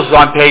trouble is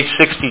on page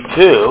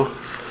 62.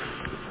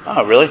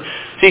 Oh, really?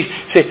 See,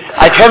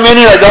 I come in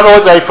here, I don't know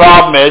what my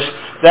problem is.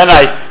 Then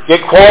I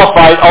get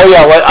qualified. Oh,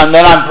 yeah, and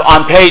then I'm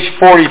on page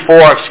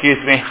 44,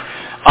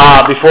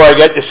 before I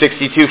get to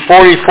 62.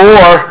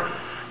 44,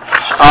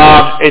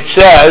 it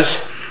says,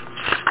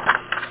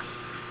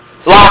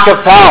 lack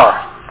of power.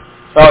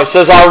 So it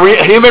says, our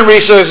human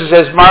resources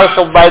as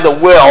marshaled by the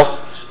will,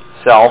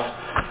 self,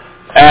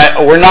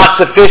 were not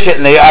sufficient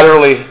and they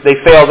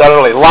failed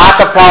utterly. Lack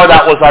of power,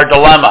 that was our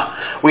dilemma.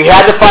 We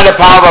had to find a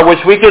power by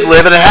which we could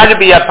live, and it had to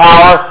be a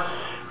power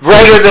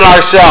greater than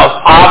ourselves,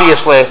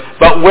 obviously.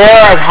 But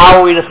where and how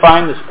are we to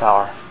find this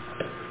power?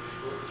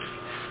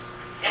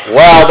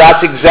 Well,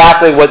 that's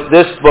exactly what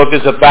this book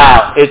is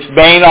about. Its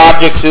main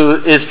object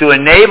is to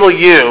enable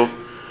you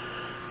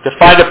to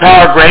find a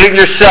power greater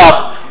than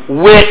yourself,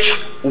 which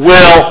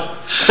will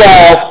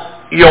solve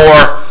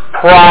your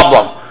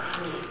problem.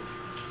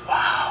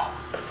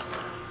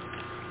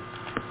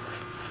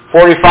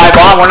 45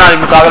 on, we're not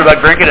even talking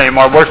about drinking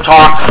anymore. We're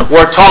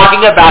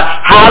talking about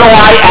how do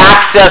I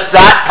access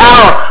that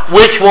power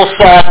which will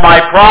solve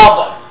my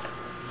problem.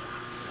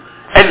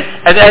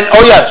 And then,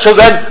 so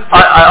then,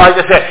 like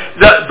I said,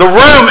 the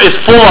room is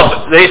full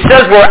of, it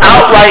says we're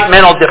outright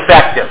mental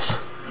defectives.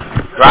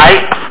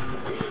 Right?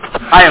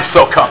 I am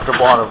so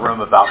comfortable in a room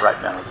of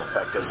outright mental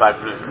defectives. I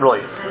really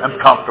am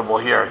comfortable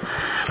here.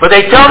 But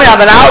they tell me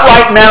I'm an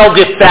outright mental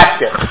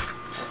defective.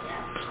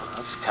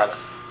 That's kind of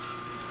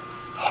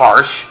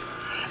harsh.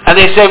 And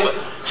they say,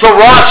 so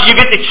Ross, you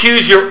get to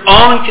choose your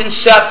own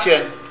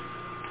conception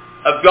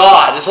of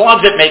God. As long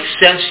as it makes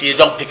sense to you,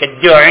 don't pick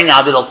a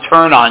doorknob that'll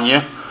turn on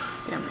you.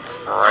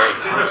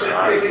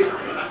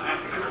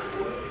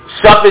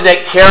 Something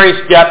that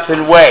carries depth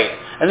and weight.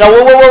 And no,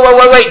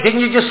 wait. Didn't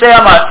you just say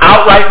I'm an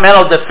outright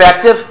mental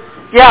defective?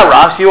 Yeah,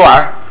 Ross, you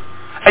are.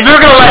 And you're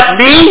going to let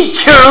me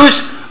choose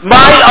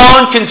my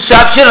own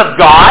conception of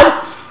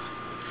God?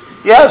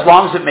 Yeah, as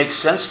long as it makes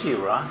sense to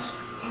you, Ross.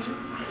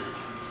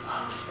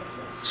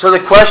 So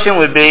the question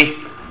would be,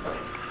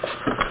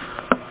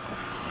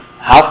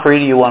 how free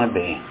do you want to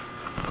be?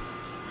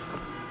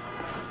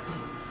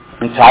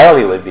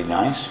 Entirely would be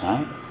nice,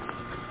 right?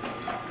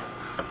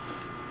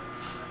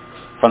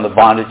 from the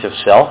bondage of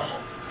self.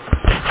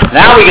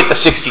 Now we get to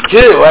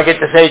 62. I get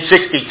to age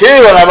 62,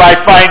 and I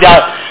might find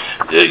out,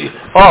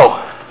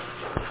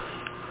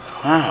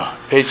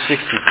 page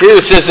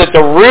 62 says that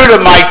the root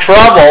of my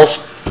troubles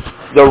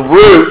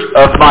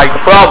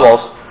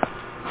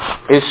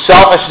is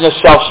selfishness,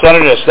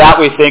 self-centeredness. That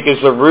we think is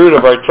the root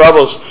of our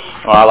troubles.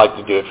 Well, I like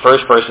to do it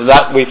first person.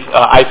 That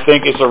I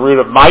think is the root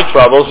of my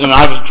troubles, and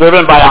I was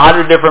driven by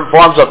 100 different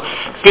forms of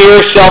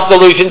fear,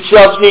 self-delusion,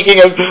 self-seeking,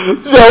 and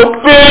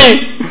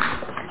self-pity.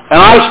 And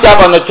I step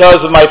on the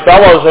toes of my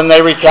fellows, and they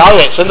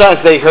retaliate.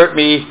 Sometimes they hurt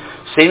me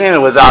seemingly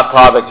without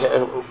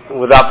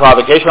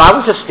provocation. I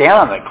was just standing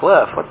on the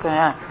cliff. What the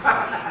heck?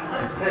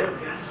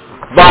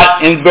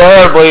 But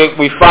invariably,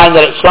 we find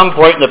that at some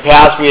point in the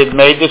past we had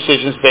made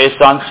decisions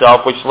based on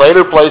self, which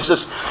later placed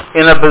us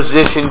in a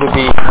position to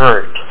be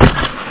hurt.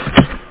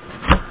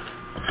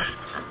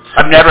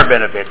 I've never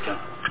been a victim.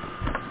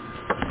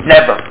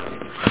 Never.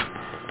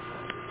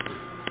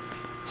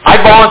 I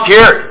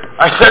volunteered.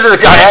 I said to the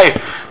guy, hey,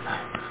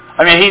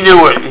 he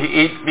knew it.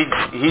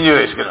 He knew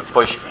he was going to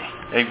push me.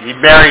 He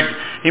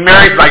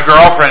married my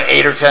girlfriend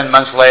 8 or 10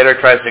 months later,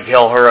 tries to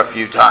kill her a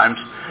few times.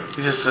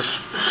 He's just a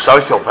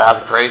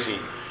sociopath, crazy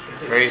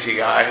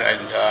guy,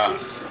 and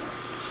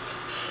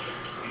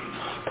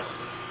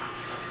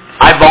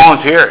I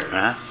volunteered,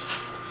 man.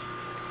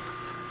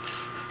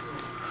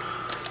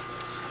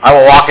 I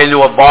will walk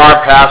into a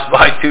bar, pass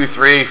by 2,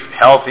 3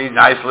 healthy,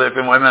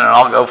 nice-looking women, and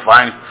I'll go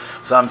find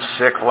some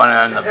sick one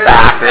in the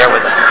back there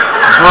with a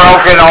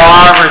broken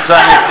arm or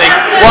something. You think,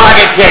 well, I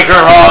can take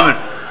her home.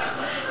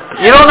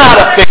 You don't know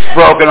how to fix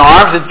broken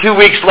arms, and 2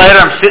 weeks later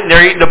I'm sitting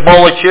there eating a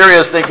bowl of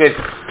Cheerios thinking,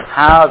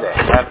 how the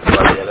heck did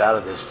I get out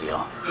of this deal?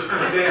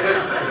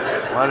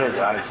 What did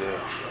I do?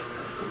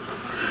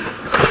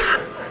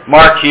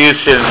 Mark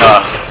Houston,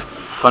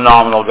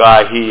 phenomenal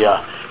guy.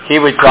 He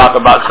would talk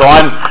about. So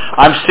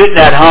I'm sitting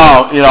at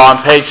home,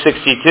 on page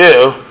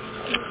 62,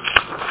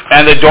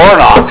 and the door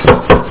knocks.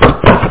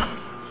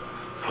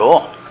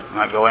 Cool.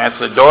 I go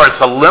answer the door. It's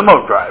a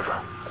limo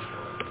driver.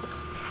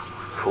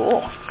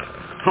 Cool.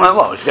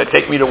 Limo. He's going to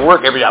take me to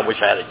work every day. I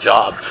wish I had a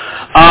job.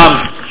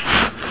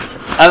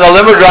 And the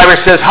limo driver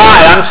says,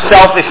 hi, I'm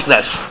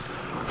selfishness.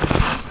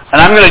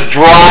 And I'm going to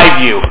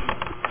drive you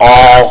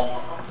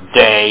all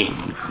day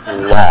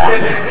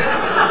long.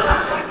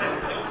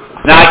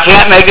 Now, I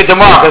can't make it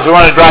tomorrow because we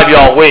want to drive you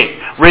all week.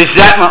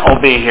 Resentment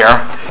will be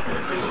here.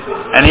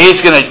 And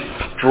he's going to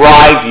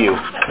drive you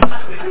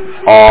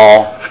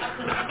all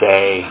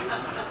day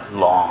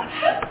long.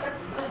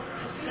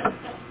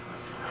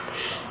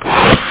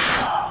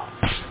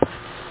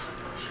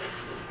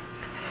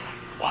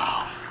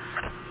 Wow.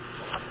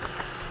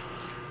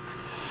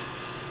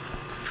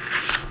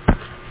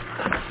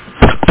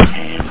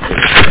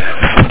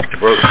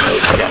 Broke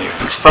notes down here.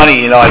 It's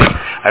funny,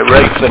 I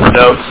write some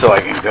notes so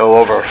I can go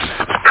over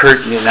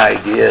pertinent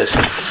ideas.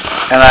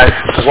 And I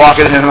walk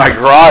into my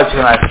garage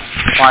and I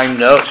find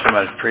notes from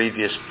a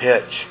previous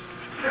pitch.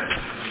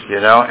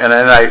 And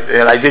then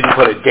I didn't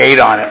put a date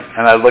on it.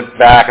 And I look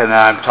back and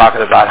I'm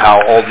talking about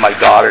how old my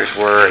daughters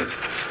were,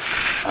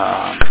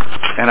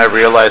 and I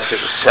realized it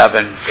was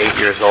 7, 8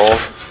 years old.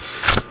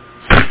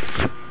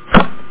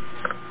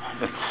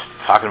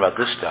 Talking about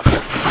this stuff for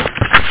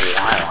a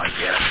while, I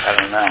guess. I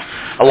don't know.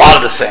 A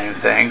lot of the same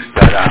things,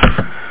 but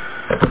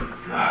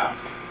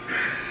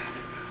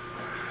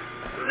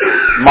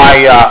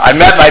I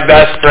met my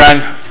best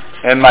friend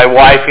and my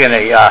wife in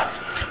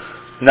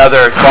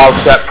another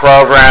 12-step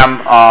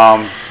program.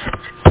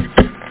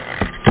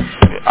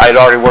 I'd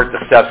already worked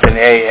the steps in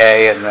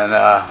AA, and then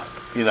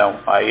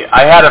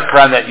I had a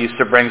friend that used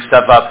to bring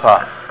stuff up.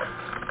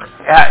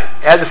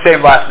 Had the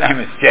same last name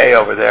as Jay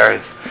over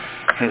there.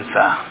 His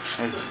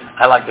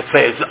I like to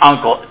say his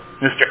uncle,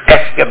 Mr.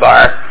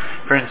 Escobar,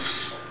 from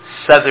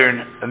South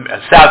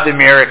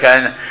America,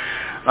 and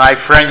my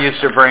friend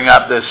used to bring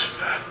up this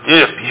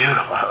beautiful.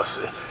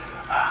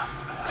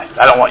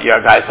 I don't want you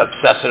guys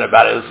obsessing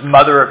about it. It was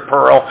mother of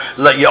pearl.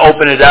 Let you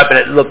open it up, and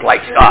it looked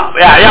like stop.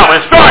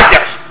 It's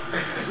gorgeous.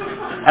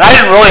 And I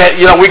didn't really,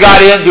 we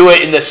got into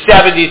it in the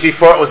 70s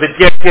before it was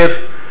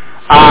addictive.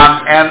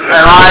 And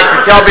I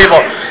can tell people,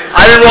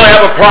 I didn't really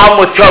have a problem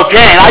with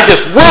cocaine. I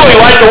just really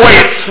like the way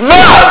it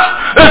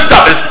smells. This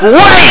stuff is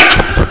great.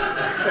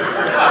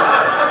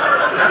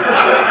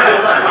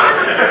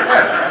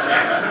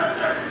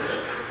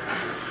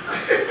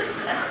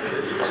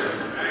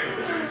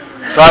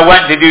 So I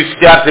went to do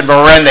steps in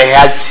Marin. They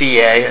had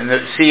CA, and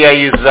the CA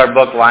uses our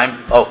book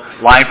line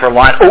for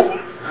line. Oh,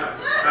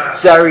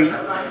 sorry.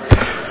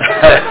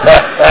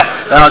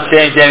 I don't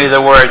change any of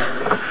the words.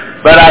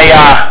 But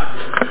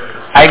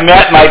I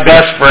met my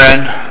best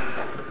friend,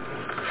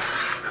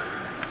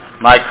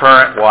 my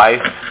current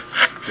wife,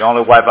 the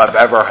only wife I've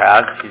ever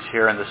had. She's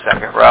here in the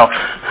second row,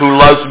 who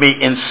loves me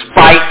in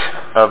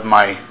spite of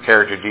my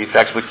character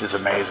defects, which is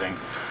amazing.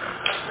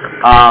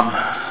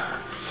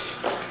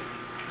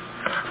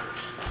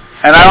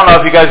 And I don't know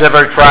if you guys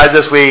ever tried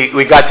this.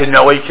 We got to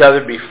know each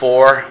other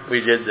before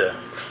we did the...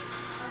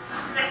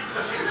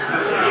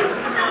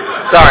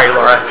 Sorry,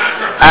 Laura.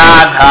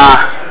 And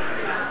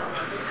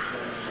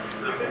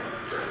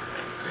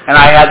And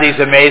I had these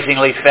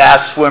amazingly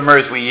fast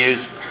swimmers. We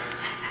used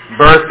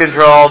birth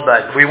control,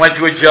 but we went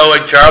to a Joe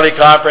and Charlie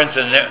conference,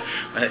 and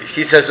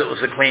she says it was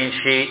a clean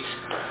sheet.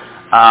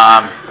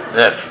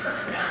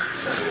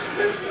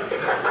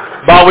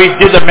 But we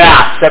did the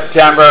math.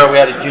 September, we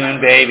had a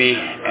June baby,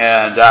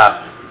 and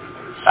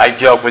I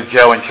joke with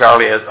Joe and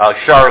Charlie as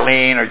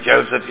Charlene or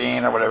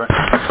Josephine or whatever.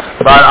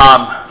 But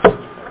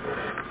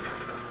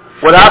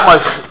what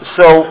happened was,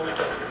 so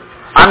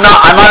I'm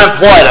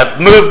unemployed. I've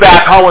moved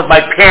back home with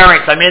my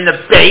parents. I'm in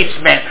the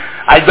basement.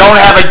 I don't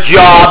have a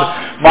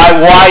job.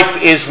 My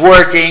wife is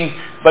working,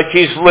 but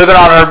she's living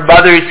on her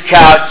mother's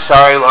couch.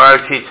 Sorry, Laura.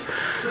 She's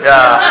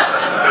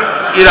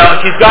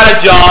got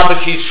a job,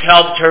 but she's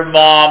helped her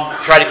mom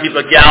try to keep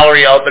a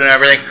gallery open and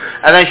everything.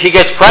 And then she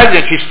gets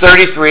pregnant. She's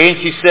 33, and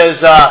she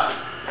says,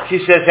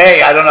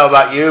 "Hey, I don't know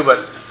about you,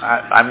 but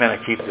I'm going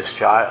to keep this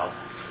child."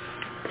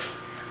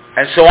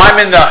 And so I'm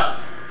in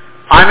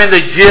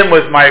the gym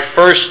with my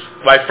first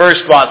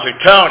sponsor,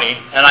 Tony,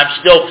 and I'm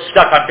still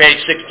stuck on page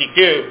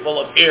 62,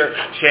 full of fear,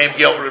 shame,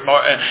 guilt,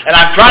 remorse, and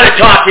I'm trying to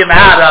talk him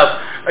out of.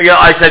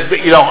 I said,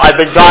 I've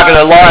been talking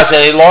to Laura. I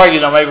said, "Hey, Laura,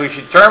 maybe we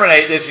should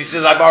terminate this." He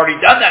says, "I've already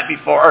done that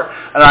before,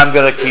 and I'm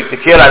going to keep the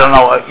kid. I don't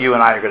know what you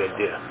and I are going to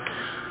do."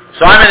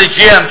 So I'm in the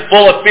gym,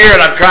 full of fear,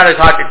 and I'm trying to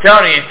talk to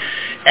Tony,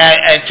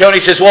 and Tony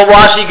says, "Well,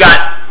 Ross, you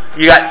got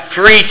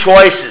 3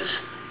 choices."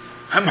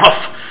 I'm off.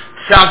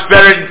 Sounds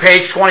better than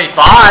page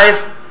 25.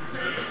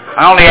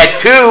 I only had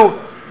 2.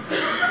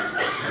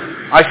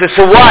 I said,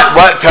 "So what?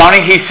 What,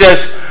 Tony?" He says,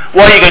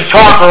 "Well, you can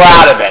talk her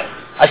out of it."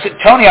 I said,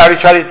 "Tony, I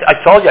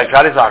told you I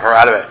tried to talk her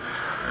out of it."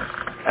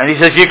 And he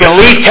says, "You can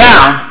leave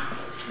town."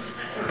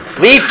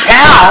 Leave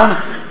town?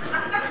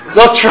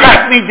 They'll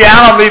track me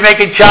down. I'll be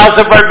making child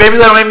support. Maybe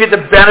they don't even get the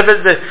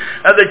benefit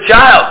of the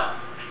child.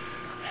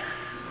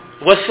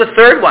 What's the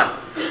third one?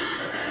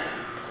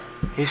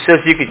 He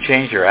says, "You can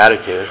change your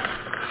attitude."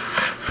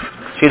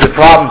 See, the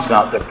problem's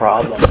not the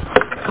problem.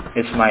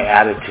 It's my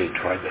attitude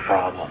toward the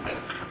problem.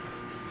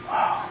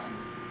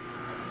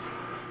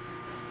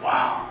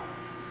 Wow.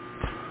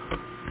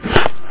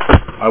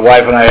 My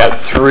wife and I have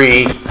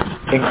 3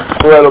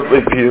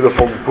 incredibly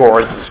beautiful,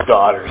 gorgeous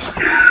daughters.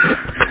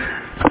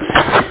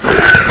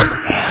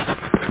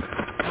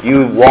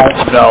 You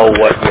won't know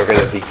what you're going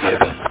to be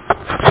given.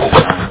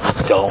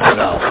 You don't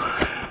know.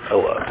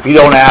 If you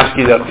don't ask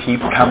you to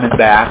keep coming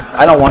back,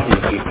 I don't want you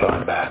to keep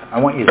coming back. I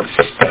want you to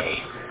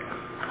stay.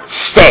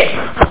 Stay.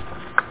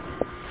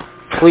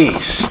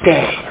 Please,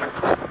 stay.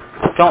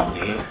 Don't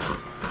leave.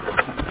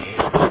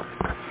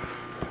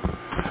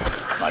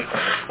 My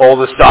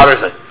oldest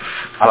daughter's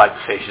I like to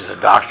say she's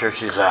a doctor.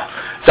 She's a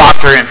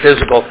doctor in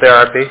physical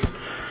therapy.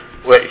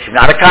 She's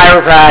not a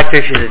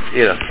chiropractor. She's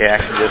she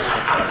actually just...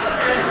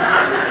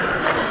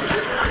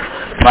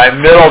 My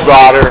middle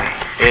daughter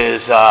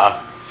is,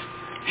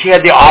 she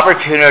had the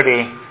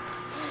opportunity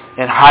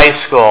in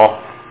high school.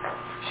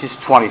 She's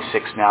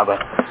 26 now,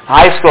 but in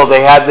high school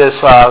they had this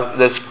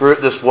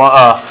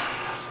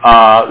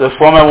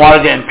woman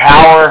wanted to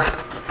empower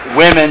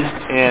women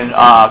in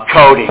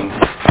coding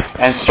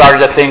and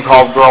started a thing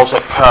called Girls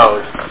at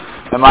Code.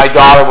 And my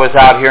daughter was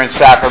out here in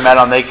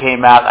Sacramento, and they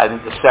came out, I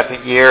think, the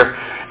second year,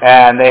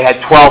 and they had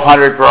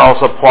 1,200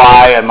 girls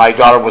apply, and my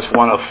daughter was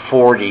one of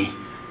 40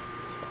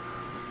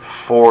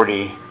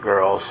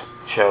 girls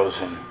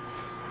chosen.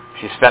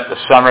 She spent the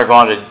summer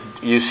going to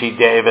UC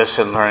Davis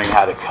and learning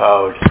how to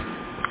code.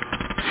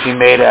 She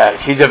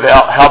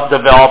helped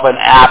develop an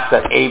app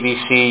that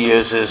ABC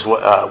uses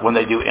when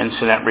they do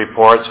incident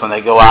reports. When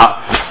they go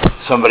out,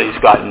 somebody's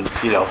gotten,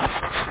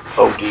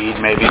 OD'd,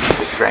 maybe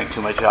they drank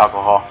too much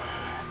alcohol,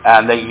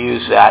 and they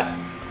use that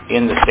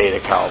in the state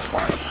of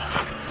California.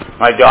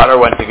 My daughter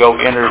went to go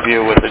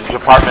interview with the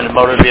Department of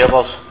Motor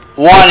Vehicles.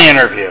 1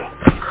 interview.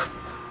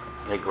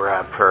 They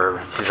grabbed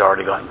her. She's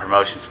already gotten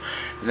promotions.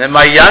 And then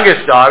my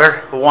youngest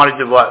daughter, who wanted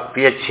to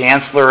be a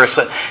chancellor or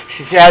something,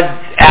 she had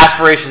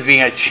aspirations of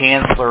being a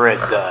chancellor at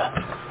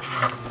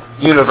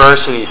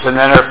universities. And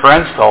then her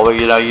friends told her,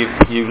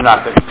 you've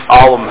not been,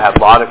 all of them have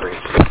law degrees.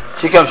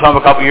 She comes home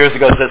a couple years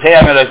ago and says, "Hey,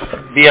 I'm going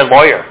to be a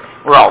lawyer."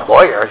 We're all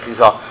lawyers.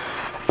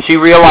 She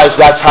realized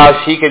that's how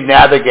she could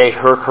navigate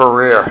her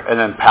career and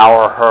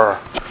empower her.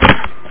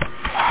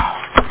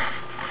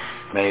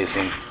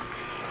 Amazing.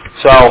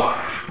 So,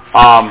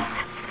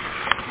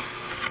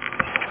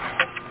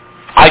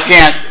 I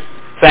can't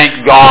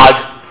thank God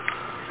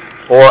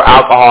or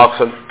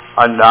alcoholics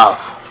enough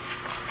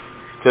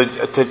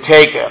to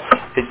take it.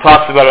 It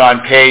talks about it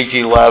on page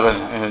 11,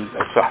 and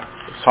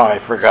sorry,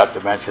 I forgot to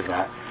mention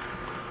that.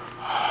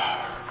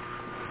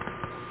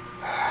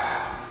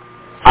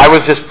 I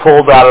was just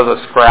pulled out of the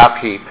scrap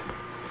heap.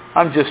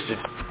 I'm just a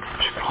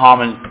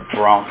common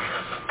drunk.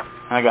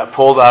 And I got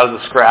pulled out of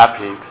the scrap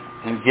heap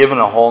and given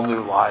a whole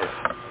new life.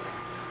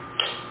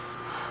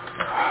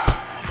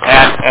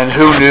 And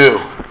who knew?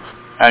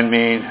 I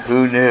mean,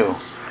 who knew?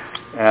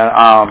 And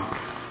a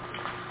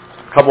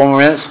couple more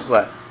minutes?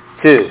 What?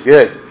 2.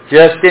 Good.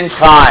 Just in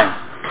time.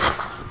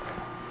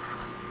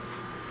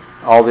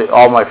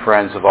 All my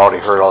friends have already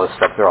heard all this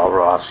stuff. They're all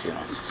Ross,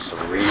 so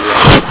read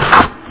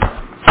it.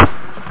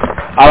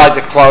 I like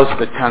to close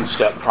with the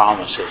 10-step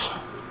promises.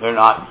 They're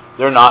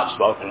not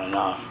spoken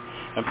enough.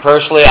 And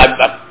personally,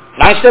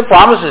 9-step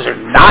promises are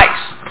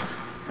nice.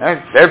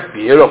 They're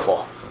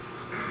beautiful.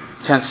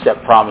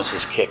 10-step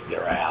promises kick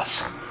their ass,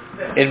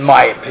 in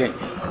my opinion.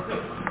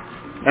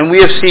 And we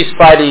have ceased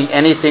fighting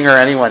anything or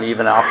anyone,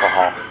 even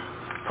alcohol.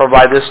 For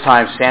by this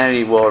time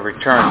sanity will have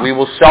returned. We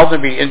will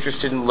seldom be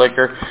interested in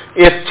liquor.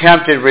 If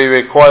tempted, we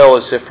recoil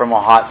as if from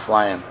a hot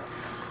flame.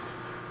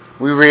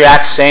 We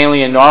react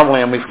sanely and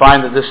normally, and we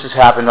find that this has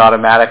happened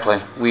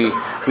automatically.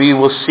 We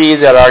will see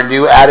that our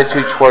new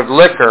attitude toward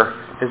liquor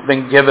has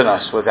been given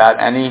us without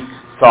any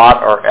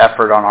thought or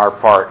effort on our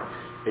part.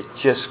 It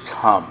just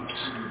comes.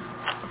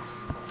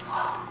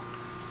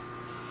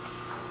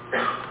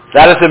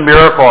 That is a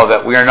miracle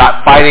that we are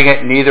not fighting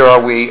it, neither are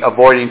we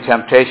avoiding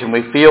temptation.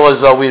 We feel as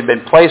though we have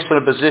been placed in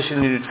a position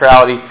of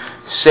neutrality,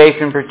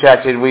 safe and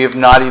protected. We have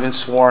not even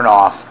sworn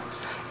off.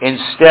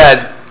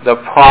 Instead, the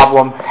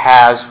problem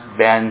has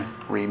been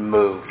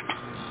removed.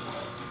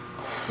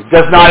 It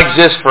does not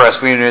exist for us.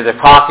 We are neither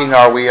cocky nor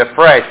are we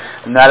afraid,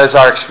 and that is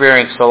our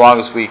experience. So long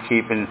as we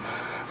keep in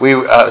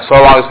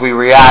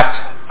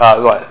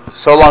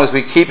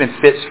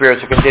fit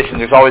spiritual condition,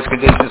 there's always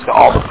conditions to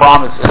all the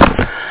promises.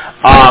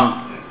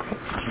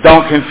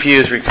 Don't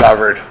confuse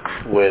recovered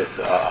with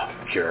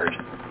cured.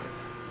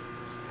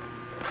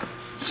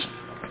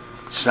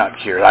 It's not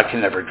cured. I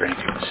can never drink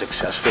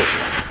successfully.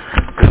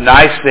 The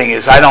nice thing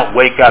is I don't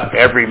wake up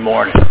every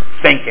morning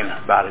thinking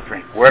about a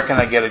drink. Where can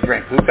I get a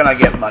drink? Who can I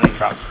get money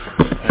from?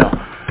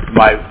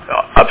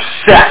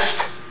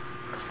 Obsessed.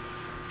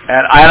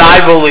 And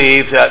I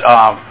believe that,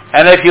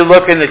 and if you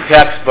look in the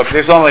textbook,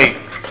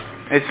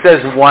 it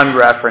says one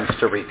reference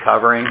to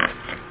recovering,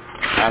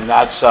 and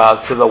that's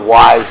to the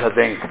wives, I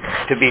think,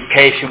 to be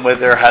patient with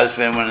their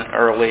husband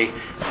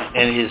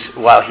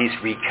while he's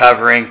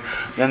recovering.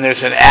 Then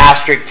there's an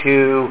asterisk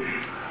to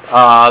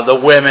the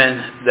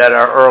women that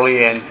are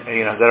early in,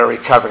 that are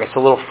recovering. It's a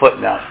little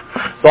footnote.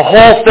 The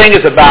whole thing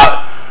is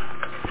about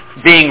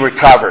being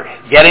recovered,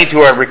 getting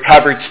to a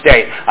recovered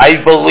state. I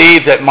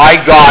believe that my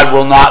God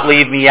will not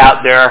leave me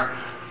out there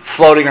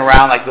floating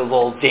around like the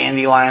little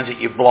dandelions that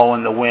you blow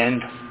in the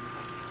wind.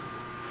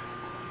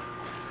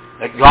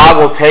 That God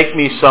will take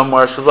me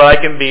somewhere so that I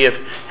can be of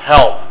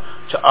help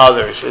to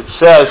others. It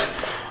says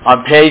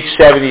on page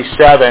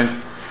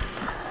 77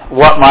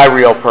 what my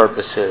real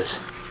purpose is.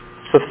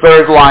 It's the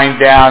third line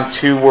down,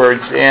 2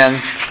 words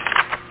in.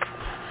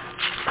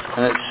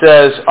 And it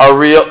says,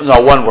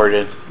 one word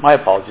in. My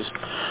apologies.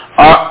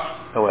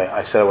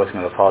 I said I wasn't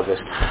going to apologize.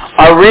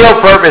 Our real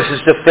purpose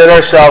is to fit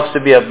ourselves to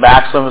be of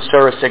maximum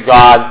service to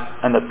God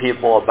and the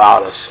people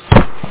about us.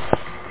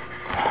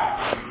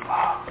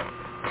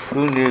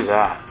 Who knew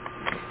that?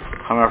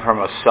 Coming from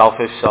a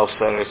selfish,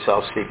 self-centered,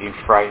 self-seeking,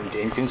 frightened,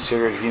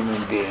 inconsiderate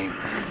human being.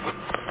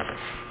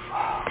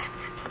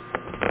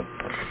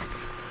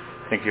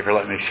 Thank you for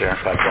letting me share.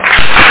 God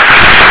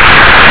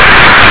bless.